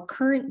share how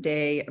current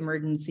day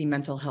emergency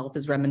mental health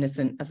is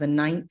reminiscent of the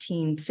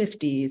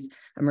 1950s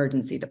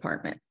emergency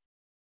department?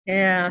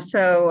 Yeah,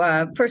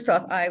 so first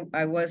off,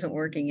 I wasn't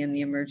working in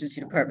the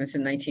emergency departments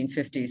in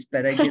 1950s,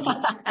 but I did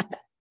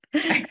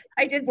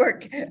I did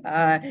work in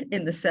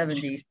the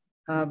 70s.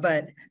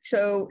 But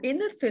so in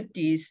the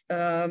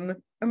 50s,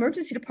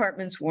 emergency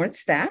departments weren't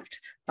staffed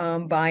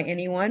by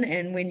anyone.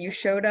 And when you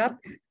showed up,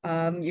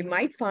 you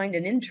might find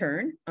an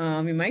intern,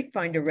 you might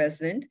find a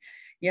resident,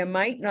 you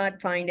might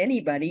not find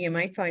anybody, you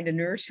might find a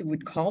nurse who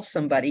would call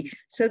somebody.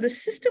 So the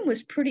system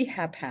was pretty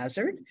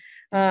haphazard.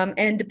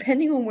 And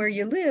depending on where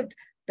you lived,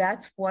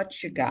 that's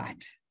what you got.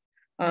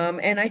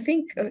 And I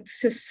think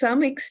to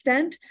some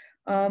extent,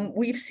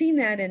 we've seen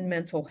that in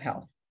mental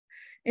health.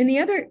 In the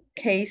other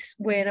case,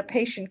 when a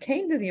patient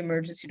came to the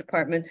emergency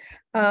department,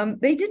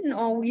 they didn't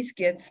always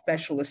get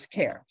specialist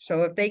care.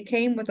 So if they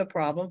came with a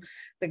problem,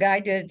 the guy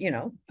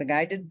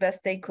did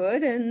best they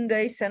could, and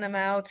they sent him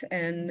out,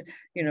 and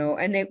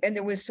and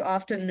there was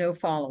often no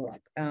follow-up.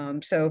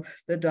 So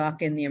the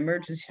doc in the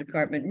emergency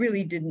department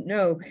really didn't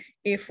know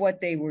if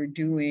what they were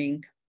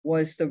doing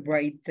was the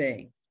right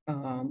thing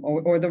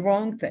or the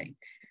wrong thing.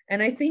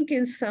 And I think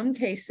in some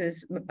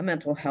cases,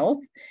 mental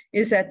health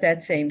is at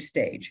that same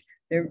stage.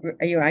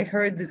 I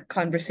heard the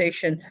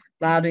conversation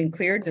loud and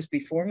clear just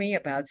before me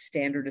about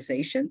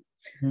standardization,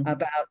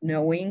 about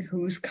knowing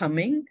who's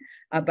coming,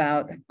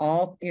 about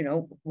all,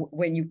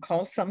 when you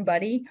call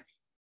somebody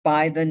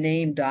by the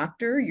name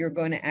doctor, you're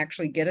going to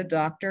actually get a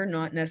doctor,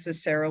 not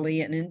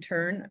necessarily an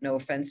intern. No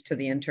offense to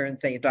the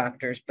interns, they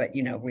doctors, but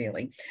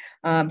really.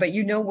 But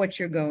you know what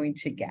you're going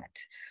to get.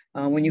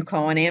 When you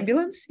call an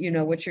ambulance, you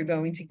know what you're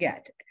going to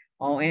get.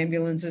 All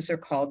ambulances are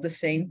called the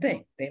same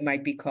thing. They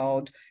might be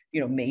called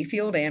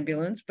Mayfield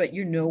ambulance, but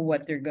you know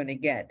what they're going to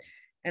get.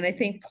 And I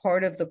think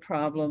part of the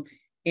problem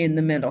in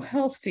the mental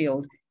health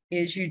field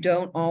is you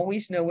don't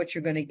always know what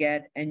you're going to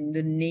get, and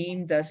the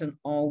name doesn't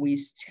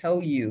always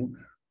tell you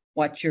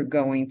what you're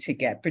going to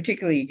get.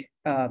 Particularly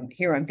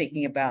here, I'm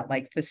thinking about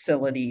like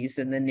facilities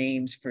and the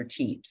names for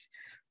teams.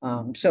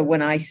 So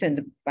when I send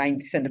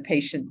a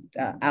patient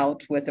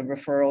out with a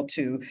referral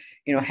to,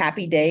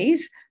 Happy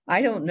Days,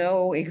 I don't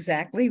know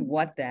exactly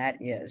what that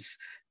is.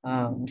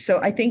 So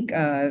I think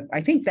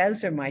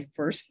those are my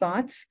first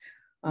thoughts,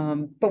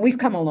 but we've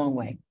come a long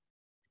way.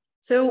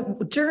 So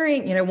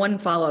during, one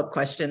follow-up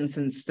question,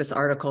 since this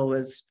article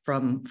was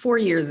from 4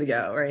 years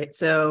ago, right?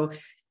 So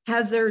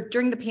has there,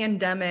 during the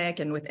pandemic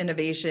and with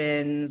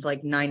innovations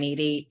like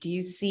 988, do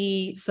you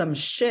see some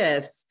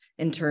shifts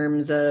in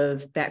terms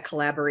of that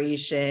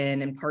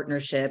collaboration and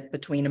partnership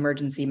between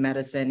emergency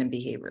medicine and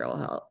behavioral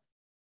health?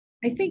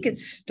 I think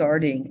it's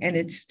starting.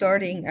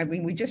 I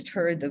mean, we just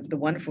heard the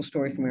wonderful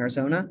story from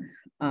Arizona.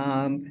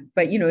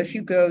 But, if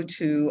you go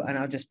to, and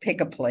I'll just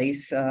pick a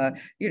place,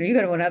 you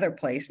go to another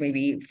place,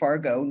 maybe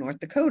Fargo, North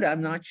Dakota,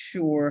 I'm not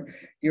sure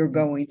you're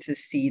going to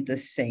see the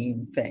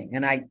same thing.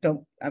 And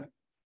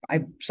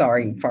I'm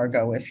sorry,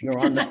 Fargo, if you're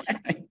on the,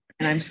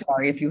 and I'm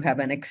sorry if you have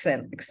an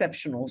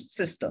exceptional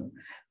system.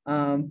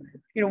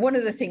 One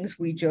of the things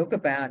we joke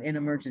about in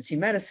emergency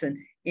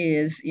medicine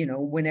is,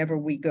 whenever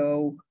we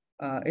go,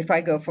 if I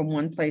go from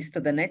one place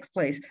to the next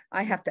place,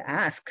 I have to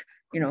ask,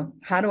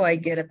 how do I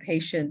get a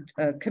patient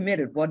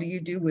committed? What do you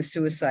do with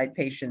suicide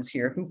patients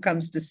here? Who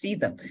comes to see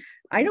them?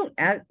 I don't,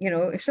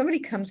 if somebody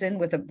comes in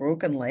with a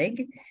broken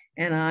leg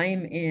and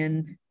I'm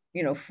in,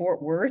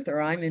 Fort Worth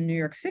or I'm in New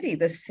York City,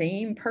 the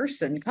same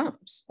person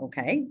comes,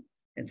 okay?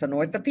 It's an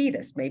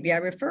orthopedist. Maybe I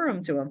refer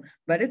them to him,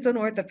 but it's an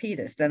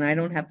orthopedist, and I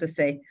don't have to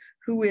say,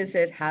 who is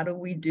it? How do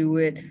we do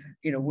it?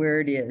 Where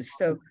it is.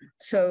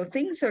 So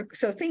things,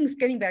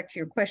 getting back to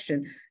your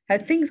question,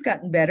 have things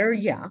gotten better?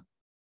 Yeah.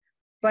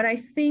 But I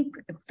think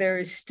there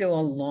is still a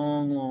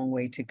long, long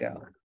way to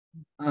go.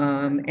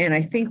 And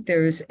I think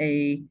there's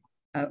a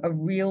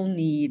real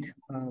need,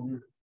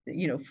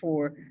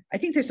 I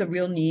think there's a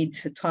real need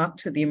to talk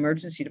to the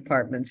emergency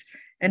departments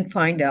and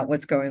find out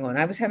what's going on.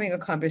 I was having a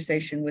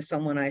conversation with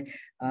someone I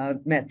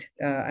met,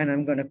 and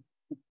I'm going to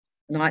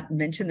not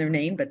mention their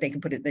name, but they can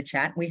put it in the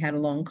chat. We had a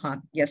long talk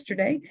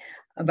yesterday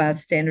about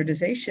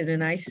standardization.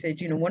 And I said,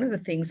 one of the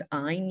things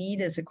I need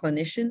as a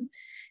clinician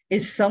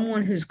is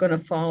someone who's going to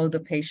follow the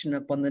patient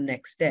up on the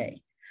next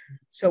day.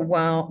 So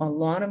while a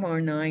lot of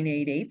our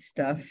 988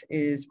 stuff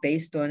is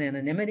based on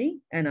anonymity,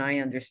 and I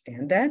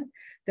understand that,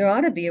 there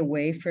ought to be a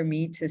way for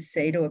me to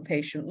say to a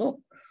patient, look,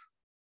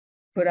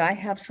 could I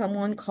have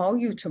someone call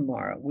you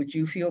tomorrow? Would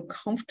you feel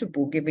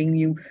comfortable giving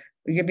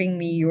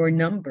me your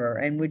number?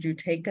 And would you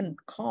take a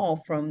call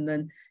from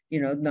the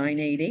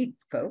 988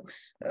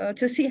 folks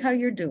to see how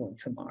you're doing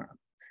tomorrow?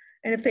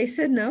 And if they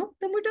said no,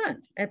 then we're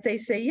done. If they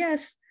say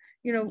yes,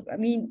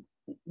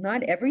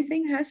 not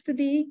everything has to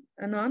be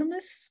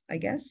anonymous, I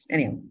guess.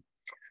 Anyway,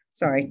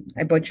 sorry,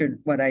 I butchered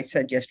what I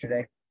said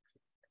yesterday.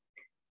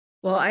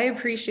 Well, I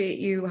appreciate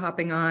you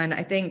hopping on.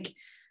 I think,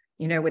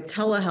 with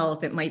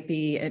telehealth, it might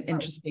be an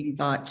interesting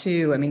thought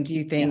too. I mean, do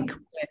you think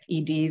with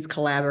EDs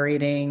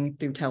collaborating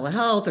through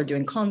telehealth or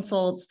doing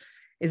consults,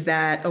 is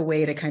that a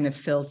way to kind of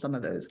fill some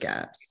of those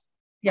gaps?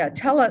 Yeah,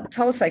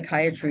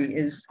 telepsychiatry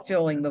is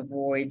filling the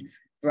void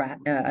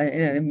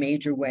in a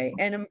major way.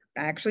 And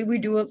actually, we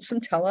do some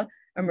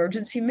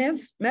emergency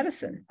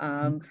medicine.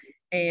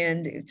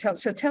 And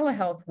so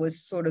telehealth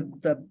was sort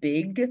of the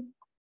big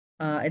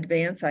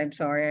advance. I'm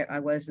sorry, I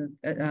wasn't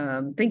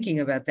thinking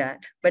about that,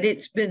 but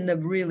it's been the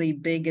really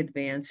big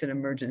advance in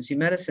emergency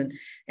medicine.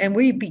 And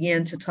we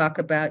began to talk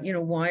about,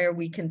 why are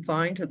we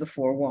confined to the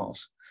four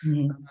walls?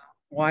 Mm-hmm.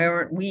 Why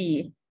aren't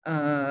we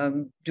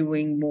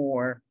doing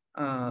more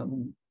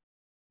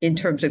in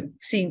terms of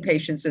seeing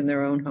patients in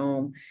their own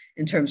home,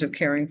 in terms of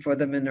caring for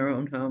them in their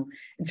own home,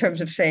 in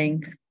terms of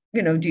saying,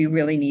 do you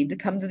really need to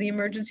come to the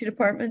emergency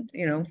department?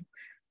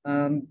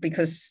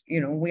 Because,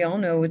 we all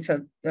know it's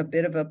a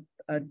bit of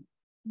a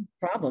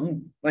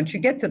problem once you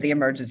get to the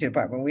emergency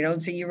department. We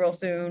don't see you real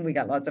soon. We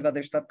got lots of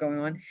other stuff going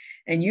on.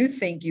 And you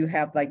think you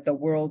have like the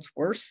world's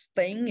worst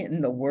thing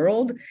in the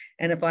world.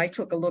 And if I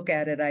took a look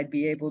at it, I'd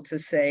be able to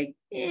say,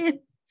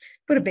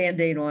 put a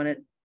Band-Aid on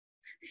it,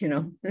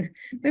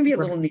 maybe a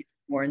little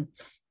Neosporin,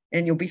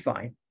 and you'll be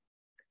fine.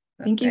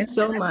 Thank you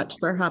so much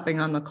for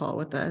hopping on the call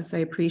with us. I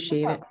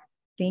appreciate it.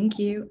 Thank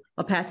you.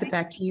 I'll pass it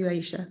back to you,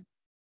 Aisha.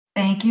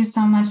 Thank you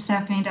so much,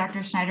 Stephanie,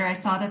 Dr. Schneider. I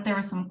saw that there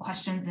were some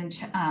questions and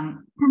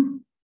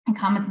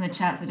comments in the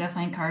chat, so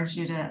definitely encourage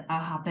you to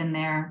hop in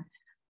there.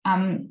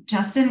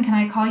 Justin, can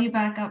I call you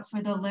back up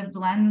for the lived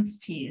lens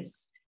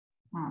piece?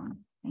 Thank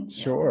you.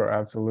 Sure,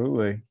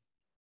 absolutely.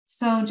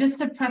 So just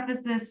to preface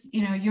this,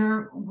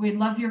 we'd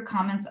love your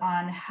comments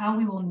on how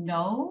we will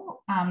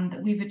know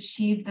that we've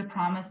achieved the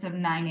promise of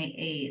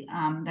 988,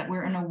 that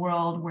we're in a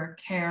world where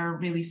care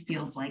really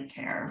feels like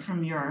care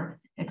from your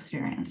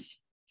experience.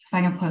 So if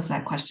I can pose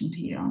that question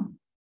to you.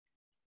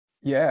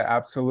 Yeah,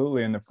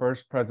 absolutely. And the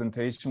first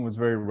presentation was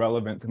very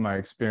relevant to my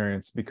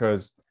experience,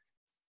 because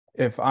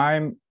if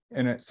I'm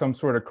in some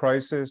sort of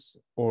crisis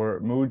or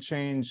mood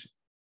change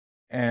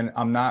and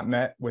I'm not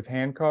met with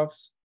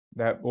handcuffs,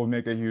 that will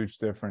make a huge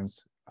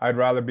difference. I'd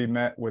rather be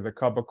met with a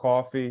cup of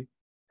coffee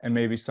and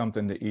maybe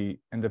something to eat.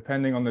 And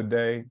depending on the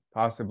day,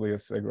 possibly a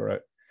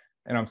cigarette.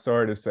 And I'm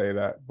sorry to say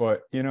that,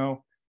 but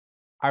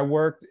I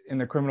worked in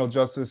the criminal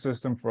justice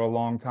system for a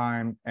long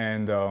time,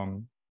 and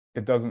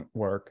it doesn't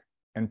work.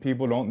 And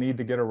people don't need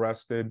to get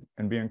arrested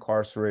and be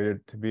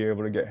incarcerated to be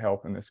able to get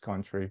help in this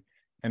country.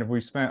 And if we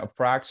spent a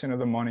fraction of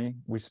the money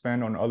we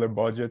spend on other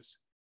budgets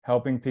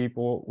helping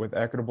people with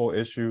equitable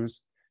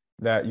issues,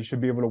 that you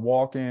should be able to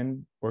walk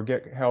in or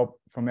get help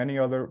from any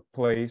other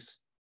place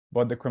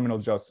but the criminal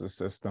justice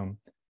system.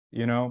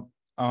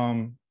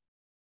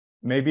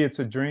 Maybe it's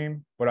a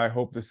dream, but I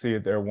hope to see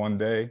it there one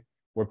day,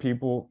 where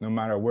people, no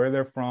matter where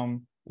they're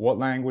from, what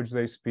language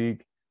they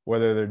speak,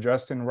 whether they're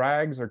dressed in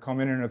rags or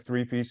coming in a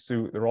three-piece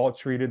suit, they're all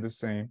treated the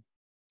same.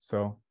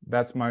 So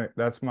that's my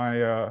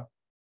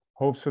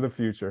hopes for the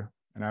future,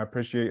 and I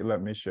appreciate you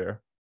letting me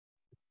share.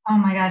 Oh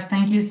my gosh,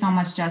 thank you so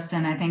much,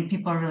 Justin. I think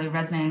people are really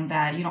resonating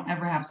that you don't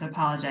ever have to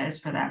apologize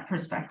for that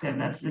perspective.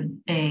 That's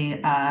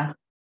a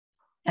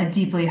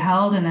deeply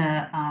held and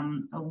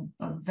a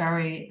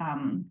very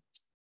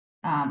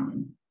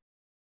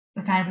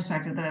the kind of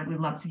perspective that we'd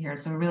love to hear.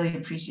 So really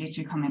appreciate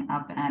you coming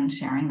up and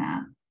sharing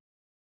that.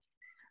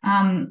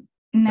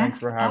 Thanks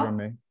for having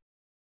me.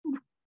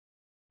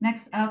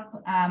 Next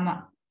up,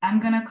 I'm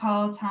going to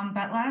call Tom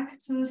Betlach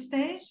to the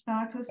stage.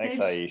 Thanks,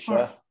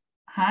 Aisha.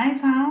 Hi,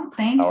 Tom.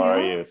 Thank you. How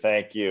are you?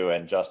 Thank you.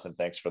 And Justin,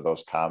 thanks for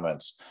those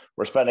comments.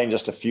 We're spending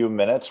just a few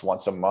minutes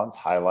once a month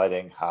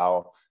highlighting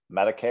how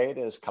Medicaid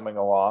is coming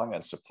along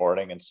and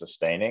supporting and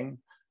sustaining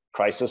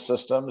crisis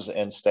systems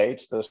in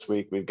states. This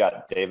week, we've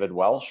got David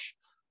Welsh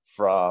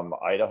from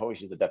Idaho.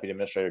 He's the deputy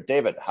administrator.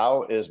 David,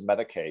 how is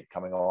Medicaid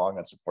coming along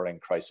and supporting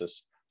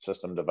crisis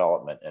system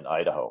development in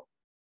Idaho?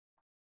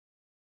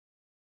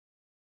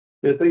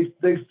 Yeah,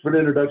 thanks for the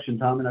introduction,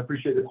 Tom, and I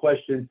appreciate the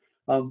question.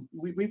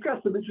 We've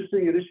got some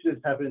interesting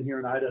initiatives happening here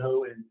in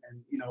Idaho, and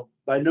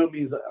by no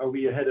means are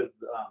we ahead of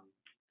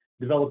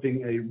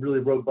developing a really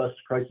robust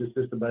crisis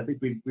system, but I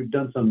think we've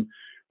done some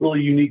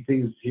really unique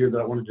things here that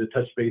I wanted to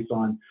touch base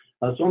on.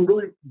 So I'm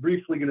really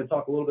briefly going to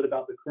talk a little bit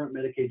about the current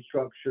Medicaid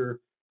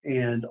structure,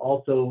 and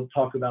also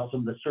talk about some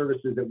of the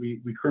services that we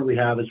currently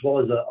have, as well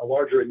as a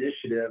larger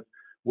initiative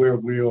where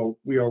we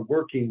are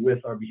working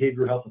with our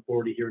behavioral health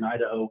authority here in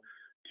Idaho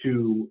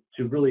to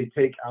really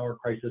take our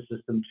crisis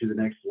system to the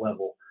next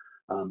level.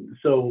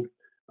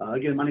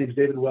 Again, my name is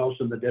David Welsh.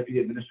 I'm the Deputy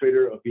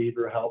Administrator of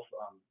Behavioral Health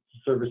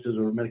Services,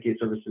 or Medicaid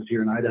Services,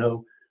 here in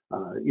Idaho.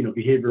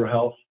 Behavioral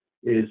health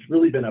has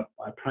really been a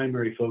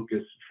primary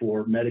focus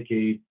for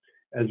Medicaid,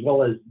 as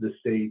well as the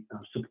state,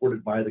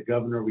 supported by the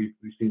governor. We've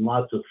seen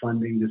lots of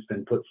funding that's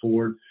been put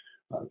forward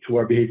to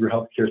our behavioral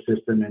health care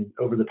system, and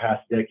over the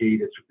past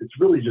decade, it's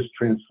really just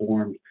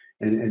transformed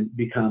and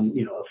become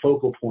a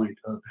focal point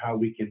of how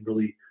we can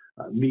really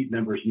meet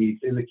members' needs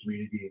in the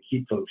community and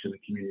keep folks in the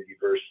community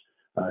versus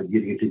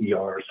getting into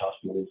ERs,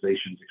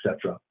 hospitalizations,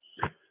 etc.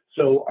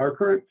 So our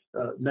current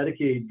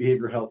Medicaid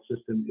behavioral health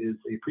system is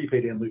a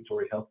prepaid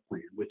ambulatory health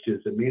plan, which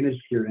is a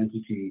managed care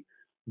entity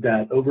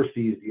that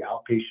oversees the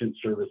outpatient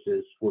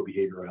services for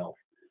behavioral health.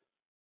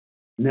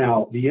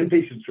 Now, the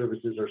inpatient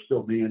services are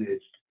still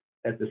managed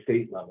at the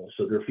state level.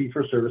 So they're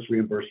fee-for-service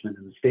reimbursement,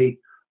 and the state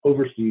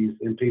oversees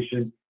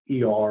inpatient,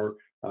 ER,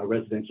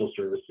 residential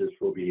services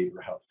for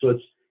behavioral health. So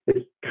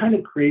it kind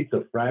of creates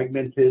a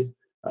fragmented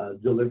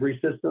delivery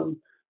system.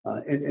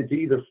 And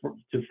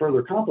to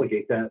further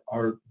complicate that,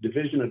 our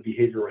Division of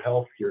Behavioral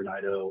Health here in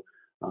Idaho,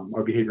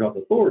 our Behavioral Health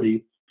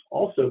Authority,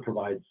 also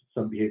provides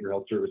some behavioral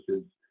health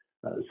services,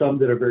 some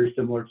that are very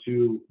similar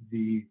to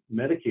the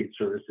Medicaid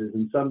services,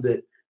 and some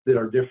that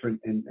are different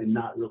and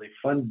not really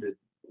funded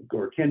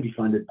or can be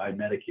funded by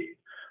Medicaid.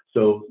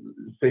 So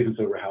safe and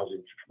sober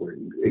housing, for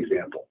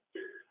example.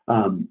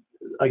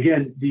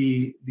 Again,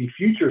 the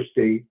future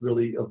state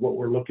really of what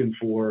we're looking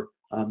for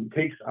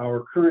takes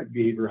our current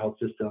behavioral health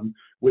system,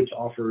 which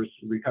offers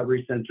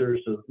recovery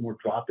centers, so more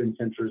drop-in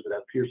centers that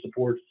have peer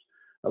supports.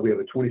 We have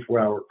a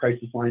 24-hour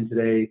crisis line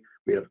today.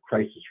 We have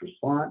crisis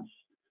response,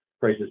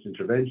 crisis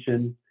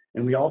intervention,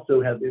 and we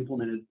also have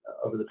implemented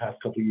over the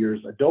past couple of years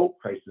adult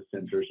crisis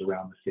centers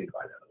around the state of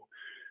Idaho,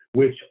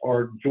 which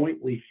are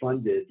jointly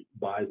funded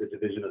by the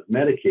Division of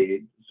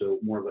Medicaid, so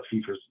more of a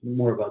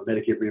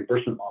Medicaid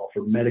reimbursement model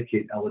for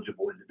Medicaid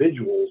eligible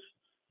individuals,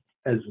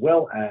 as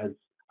well as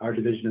our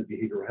Division of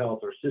Behavioral Health,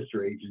 our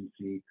sister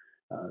agency,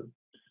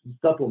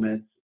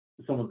 supplements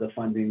some of the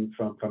funding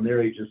from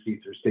their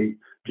agency through state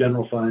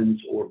general funds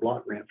or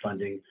block grant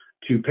funding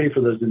to pay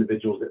for those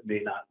individuals that may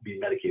not be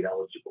Medicaid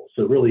eligible.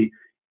 So really,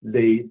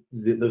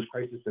 those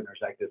crisis centers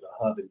act as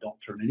a hub and don't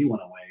turn anyone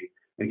away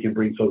and can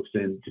bring folks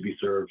in to be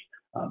served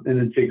and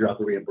then figure out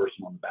the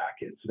reimbursement on the back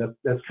end. So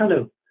that's kind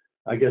of,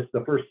 I guess,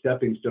 the first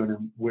stepping stone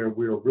in where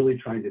we're really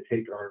trying to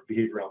take our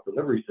behavioral health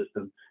delivery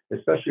system,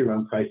 especially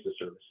around crisis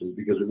services,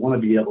 because we want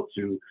to be able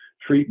to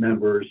treat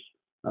members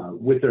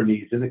with their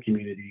needs in the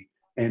community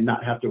and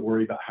not have to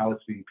worry about how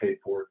it's being paid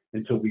for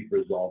until we've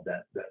resolved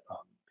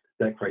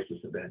that crisis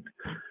event.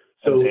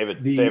 So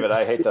David,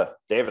 I hate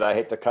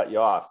to cut you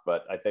off,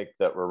 but I think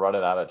that we're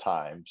running out of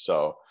time.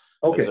 So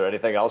is there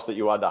anything else that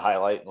you wanted to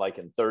highlight like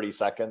in 30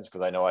 seconds?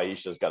 Because I know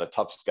Aisha's got a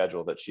tough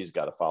schedule that she's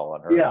got to follow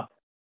on her. Yeah,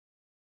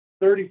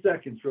 30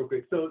 seconds real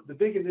quick. So the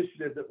big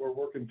initiative that we're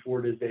working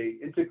toward is a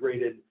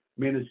integrated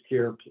managed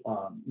care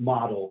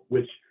model,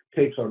 which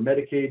takes our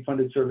Medicaid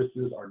funded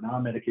services, our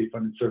non-Medicaid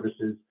funded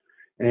services,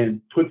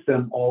 and puts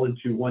them all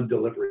into one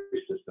delivery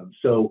system.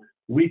 So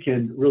we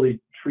can really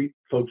treat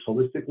folks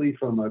holistically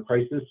from a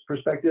crisis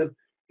perspective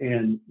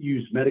and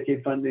use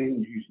Medicaid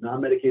funding, use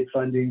non-Medicaid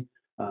funding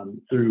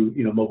through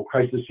mobile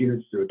crisis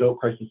units, through adult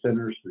crisis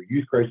centers, through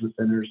youth crisis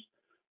centers,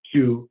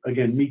 to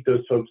again meet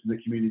those folks in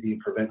the community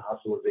and prevent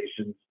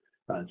hospitalizations,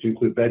 to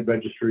include bed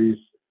registries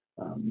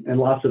and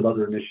lots of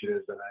other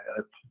initiatives. And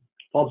I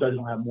apologize I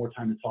don't have more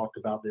time to talk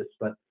about this,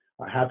 but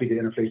I'm happy to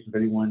interface with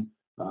anyone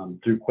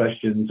through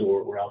questions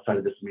or outside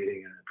of this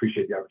meeting, and I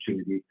appreciate the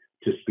opportunity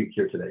to speak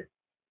here today.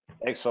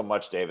 Thanks so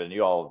much, David. And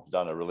you all have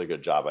done a really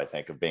good job, I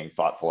think, of being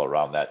thoughtful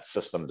around that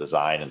system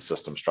design and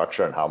system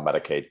structure and how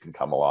Medicaid can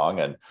come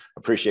along. And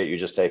appreciate you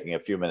just taking a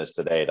few minutes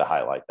today to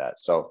highlight that.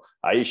 So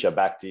Aisha,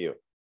 back to you.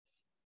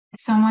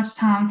 So much,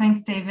 Tom.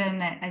 Thanks, David.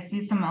 And I see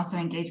some also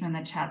engagement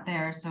in the chat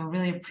there, so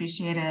really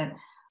appreciate it.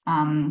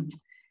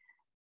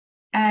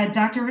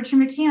 Dr. Richard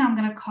McKeon, I'm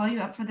going to call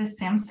you up for the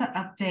SAMHSA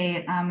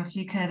update. If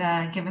you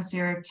could give us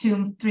your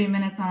 2-3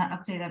 minutes on that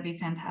update, that'd be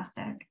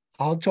fantastic.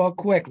 I'll talk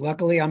quick.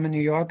 Luckily, I'm a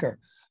New Yorker.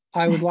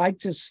 I would like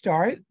to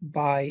start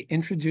by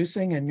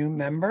introducing a new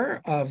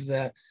member of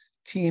the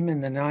team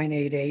in the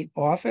 988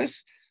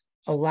 office,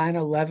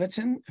 Alana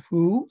Leviton,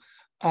 who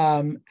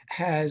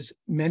has,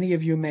 many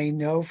of you may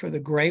know for the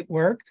great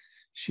work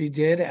she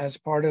did as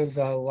part of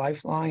the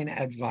Lifeline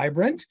at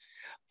Vibrant.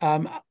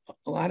 Alana,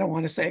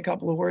 want to say a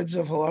couple of words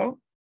of hello?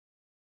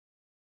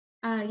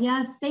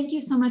 Yes, thank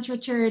you so much,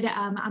 Richard.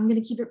 I'm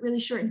going to keep it really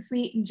short and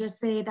sweet and just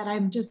say that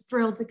I'm just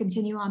thrilled to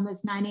continue on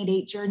this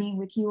 988 journey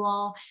with you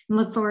all and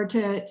look forward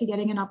to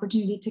getting an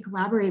opportunity to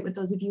collaborate with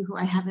those of you who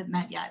I haven't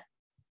met yet.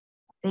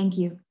 Thank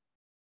you.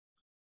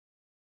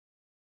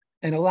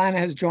 And Alana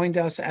has joined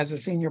us as a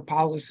senior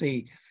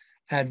policy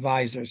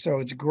advisor, so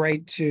it's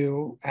great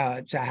to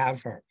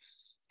have her.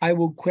 I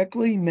will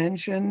quickly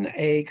mention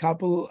a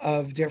couple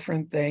of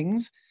different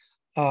things.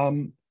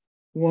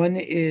 One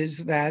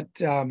is that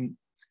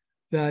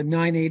the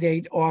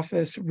 988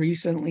 office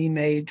recently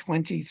made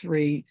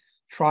 23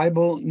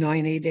 tribal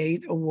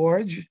 988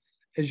 awards.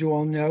 As you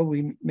all know,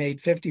 we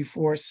made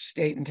 54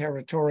 state and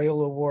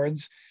territorial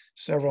awards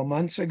several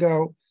months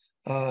ago.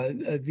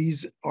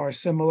 These are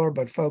similar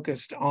but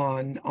focused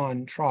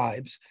on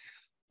tribes.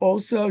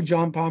 Also,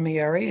 John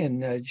Palmieri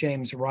and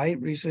James Wright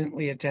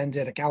recently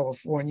attended a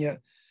California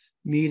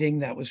meeting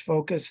that was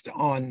focused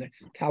on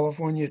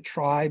California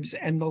tribes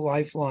and the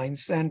Lifeline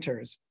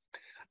centers.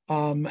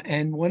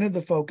 And one of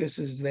the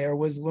focuses there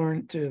was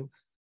learn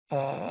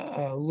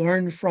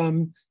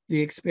from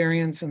the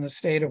experience in the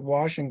state of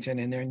Washington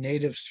in their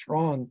Native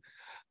Strong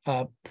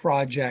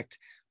project,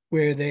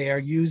 where they are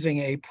using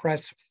a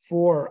press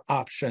 4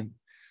 option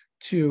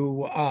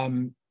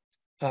to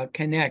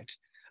connect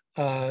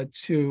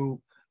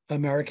to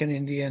American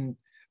Indian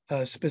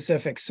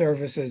specific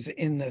services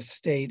in the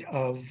state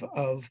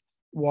of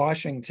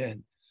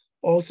Washington.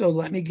 Also,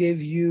 let me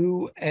give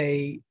you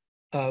a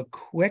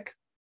quick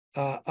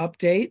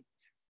update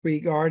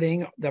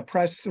regarding the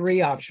press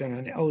 3 option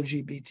on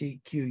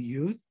LGBTQ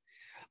youth.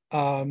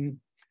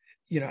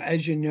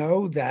 As you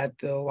know, that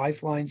the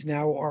Lifelines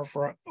now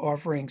are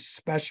offering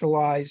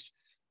specialized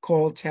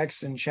call,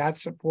 text, and chat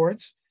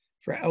supports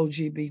for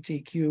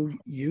LGBTQ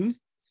youth.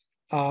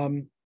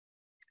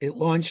 It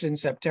launched in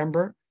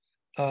September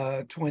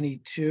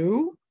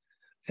 22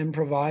 and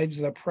provides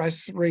the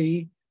press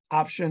 3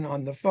 option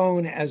on the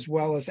phone as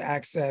well as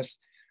access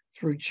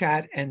through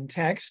chat and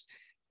text.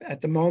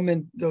 At the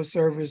moment, those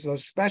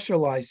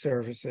specialized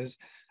services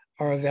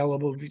are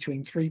available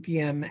between 3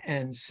 p.m.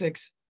 and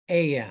 6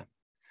 a.m.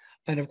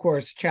 And of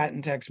course, chat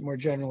and text more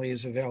generally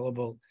is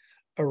available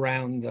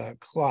around the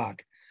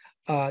clock.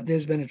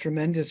 There's been a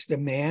tremendous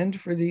demand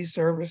for these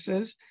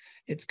services.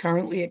 It's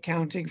currently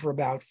accounting for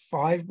about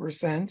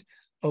 5%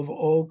 of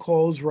all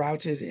calls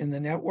routed in the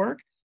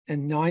network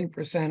and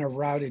 9% of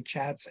routed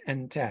chats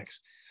and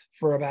texts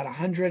for about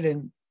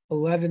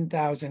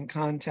 111,000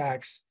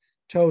 contacts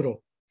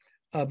total,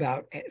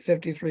 about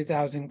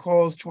 53,000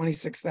 calls,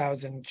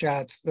 26,000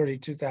 chats,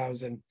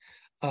 32,000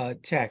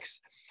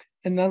 texts.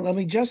 And then let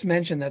me just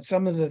mention that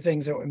some of the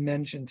things that were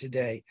mentioned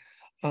today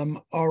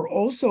are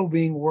also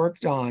being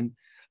worked on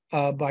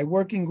by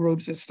working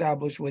groups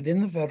established within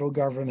the federal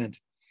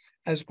government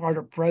as part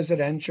of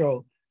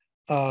presidential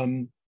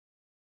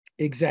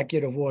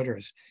executive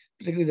orders,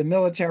 particularly the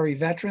Military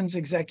Veterans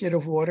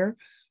Executive Order,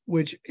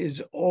 which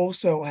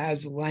also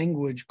has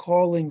language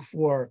calling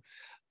for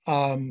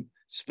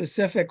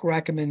specific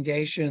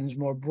recommendations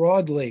more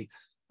broadly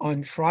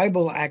on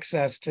tribal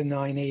access to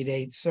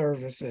 988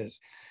 services.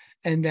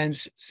 And then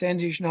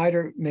Sandy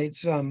Schneider made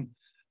some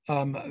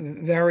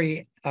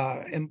very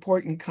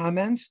important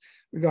comments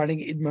regarding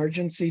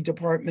emergency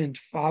department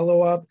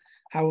follow-up,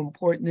 how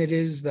important it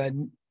is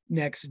the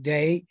next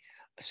day.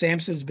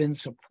 SAMHSA has been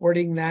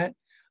supporting that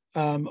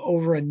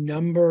over a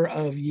number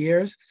of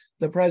years.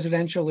 The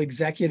presidential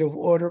executive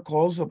order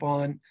calls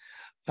upon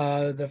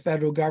the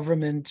federal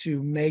government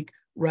to make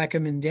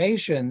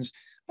recommendations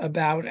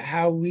about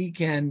how we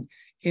can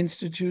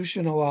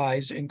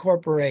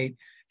incorporate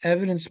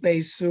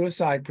evidence-based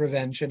suicide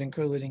prevention,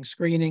 including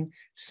screening,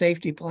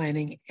 safety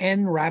planning,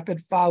 and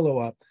rapid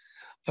follow-up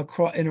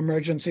in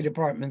emergency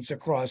departments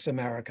across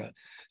America.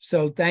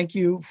 So thank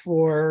you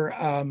for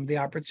the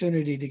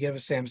opportunity to give a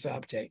SAMHSA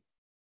update.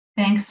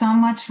 Thanks so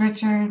much,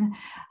 Richard.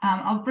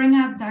 I'll bring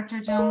up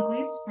Dr. Joan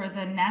Gleese for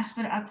the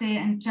Nashville update.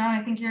 And Joan,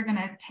 I think you're going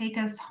to take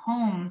us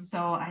home. So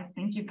I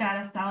think you've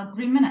got a solid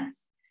 3 minutes.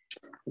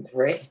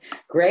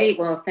 Great.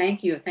 Well,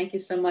 thank you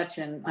so much,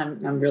 and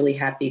I'm really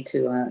happy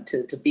to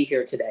be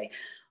here today.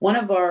 One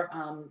of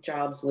our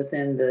jobs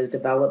within the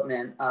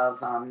development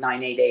of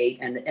 988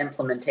 and the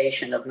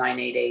implementation of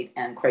 988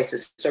 and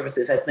crisis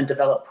services has been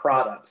developing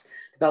products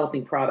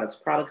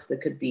that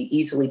could be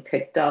easily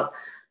picked up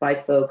by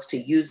folks to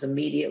use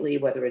immediately,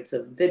 whether it's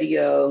a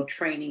video,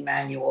 training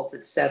manuals,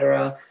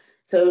 etc.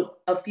 So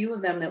a few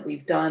of them that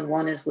we've done,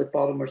 one is with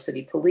Baltimore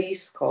City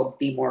Police called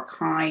Be More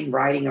Kind,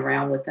 riding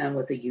around with them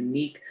with a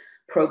unique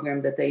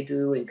program that they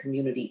do in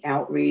community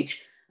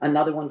outreach.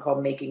 Another one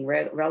called Making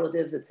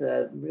Relatives. It's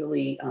a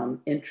really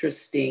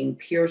interesting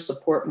peer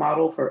support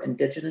model for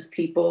Indigenous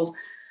peoples.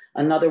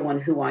 Another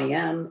one, Who I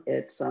Am.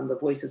 It's the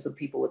voices of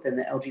people within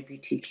the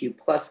LGBTQ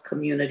plus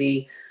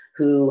community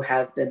who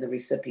have been the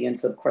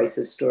recipients of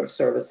crisis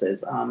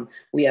services.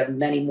 We have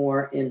many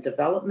more in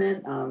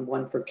development,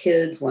 one for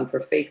kids, one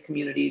for faith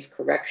communities,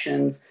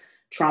 corrections,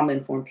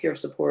 trauma-informed peer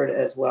support,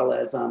 as well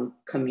as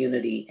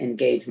community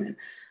engagement.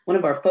 One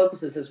of our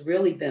focuses has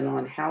really been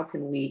on how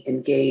can we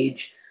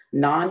engage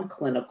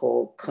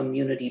non-clinical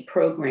community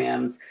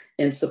programs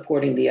in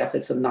supporting the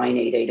efforts of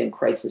 988 and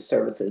crisis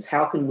services.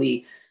 How can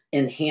we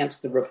enhance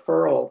the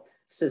referral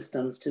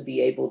systems to be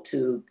able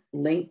to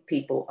link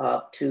people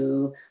up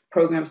to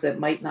programs that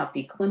might not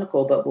be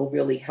clinical, but will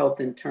really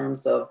help in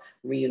terms of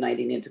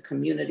reuniting into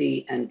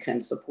community and can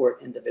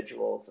support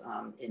individuals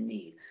in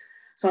need.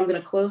 So I'm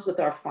going to close with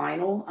our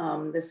final.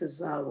 This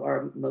is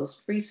our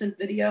most recent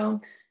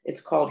video.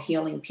 It's called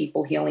Healing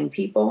People, Healing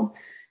People.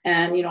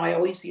 And, you know, I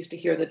always used to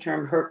hear the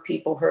term hurt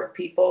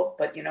people,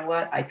 but you know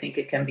what? I think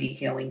it can be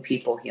healing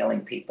people,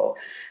 healing people.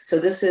 So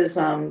this is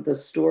the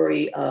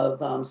story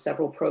of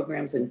several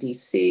programs in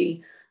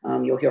DC.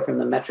 You'll hear from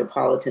the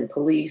Metropolitan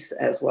Police,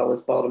 as well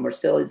as Baltimore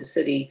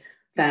City,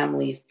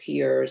 families,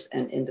 peers,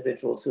 and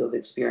individuals who have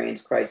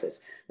experienced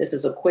crisis. This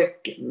is a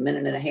quick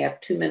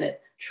 1.5,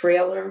 2-minute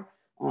trailer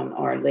on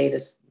our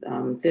latest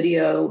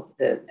video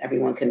that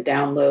everyone can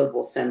download.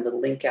 We'll send the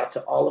link out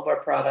to all of our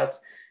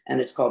products, and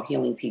it's called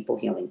Healing People,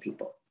 Healing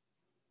People.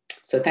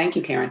 So thank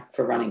you, Karen,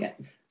 for running it.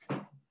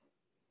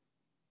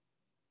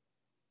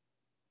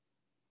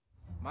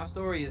 My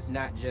story is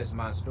not just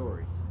my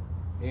story.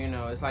 You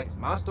know, it's like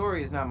my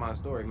story is not my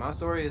story. My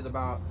story is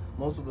about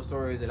multiple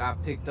stories that I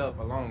picked up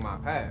along my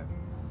path.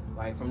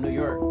 Like from New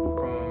York,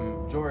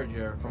 from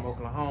Georgia, from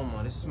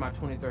Oklahoma. This is my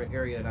 23rd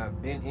area that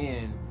I've been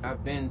in.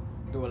 I've been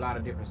through a lot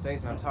of different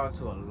states, and I've talked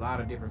to a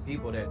lot of different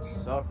people that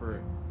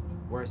suffered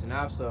worse than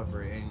I've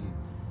suffered. And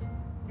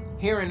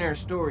hearing their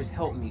stories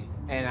helped me.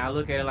 And I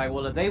look at it like,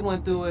 well, if they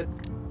went through it,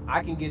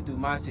 I can get through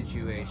my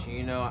situation.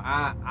 You know,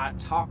 I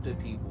talk to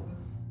people.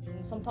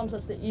 And sometimes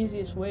that's the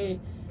easiest way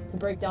to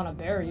break down a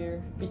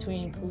barrier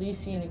between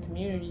policing and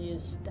community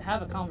is to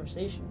have a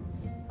conversation.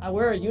 I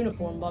wear a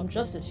uniform, but I'm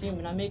just as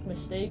human. I make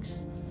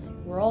mistakes.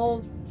 We're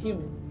all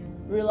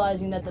human.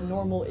 Realizing that the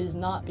normal is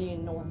not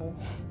being normal.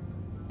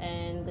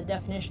 And the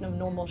definition of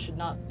normal should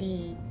not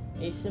be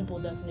a simple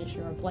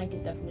definition or a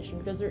blanket definition,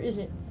 because there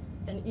isn't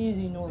an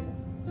easy normal.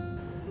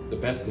 The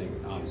best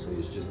thing, honestly,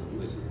 is just to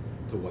listen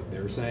to what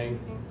they're saying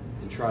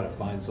and try to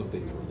find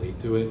something to relate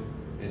to it.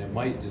 And it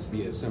might just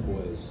be as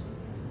simple as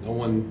no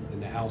one in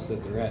the house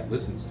that they're at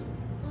listens to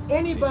them.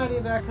 Anybody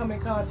that I come in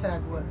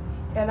contact with,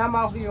 and I'm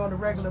out here on a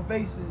regular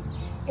basis,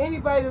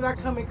 anybody that I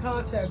come in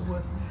contact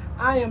with,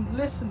 I am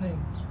listening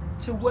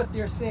to what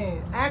they're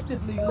saying,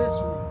 actively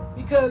listening.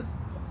 Because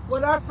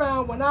what I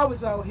found when I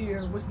was out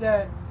here was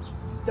that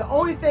the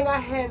only thing I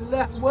had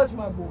left was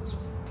my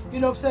voice. You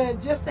know what I'm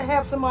saying? Just to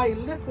have somebody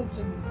listen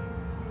to me.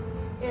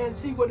 And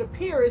see, what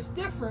appear is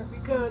different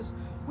because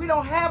we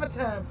don't have a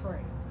time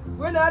frame.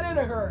 We're not in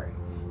a hurry.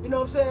 You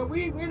know what I'm saying?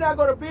 We're not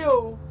going to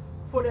bill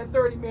for that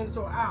 30 minutes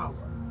or hour,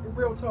 in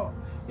real talk.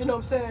 You know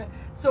what I'm saying?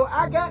 So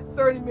I got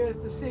 30 minutes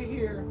to sit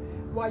here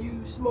while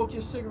you smoke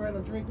your cigarette or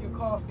drink your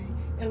coffee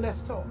and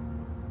let's talk.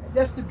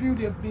 That's the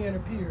beauty of being a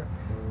peer,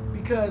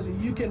 because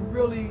you can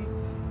really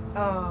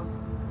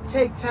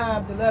take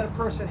time to let a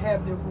person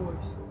have their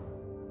voice.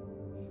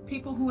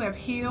 People who have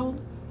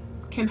healed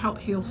can help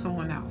heal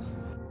someone else.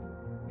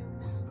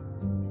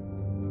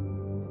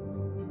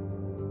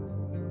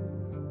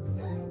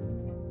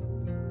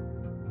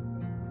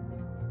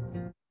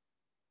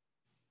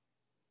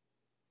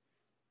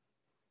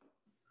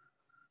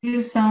 Thank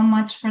you so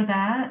much for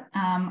that.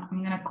 I'm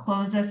going to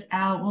close us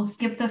out. We'll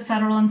skip the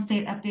federal and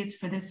state updates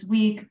for this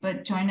week,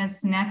 but join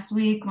us next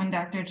week when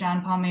Dr.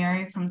 John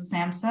Palmieri from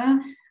SAMHSA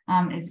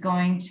is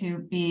going to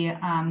be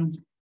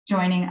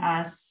joining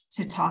us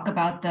to talk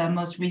about the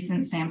most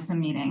recent SAMHSA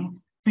meeting.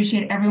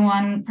 Appreciate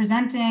everyone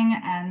presenting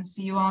and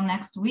see you all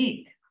next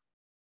week.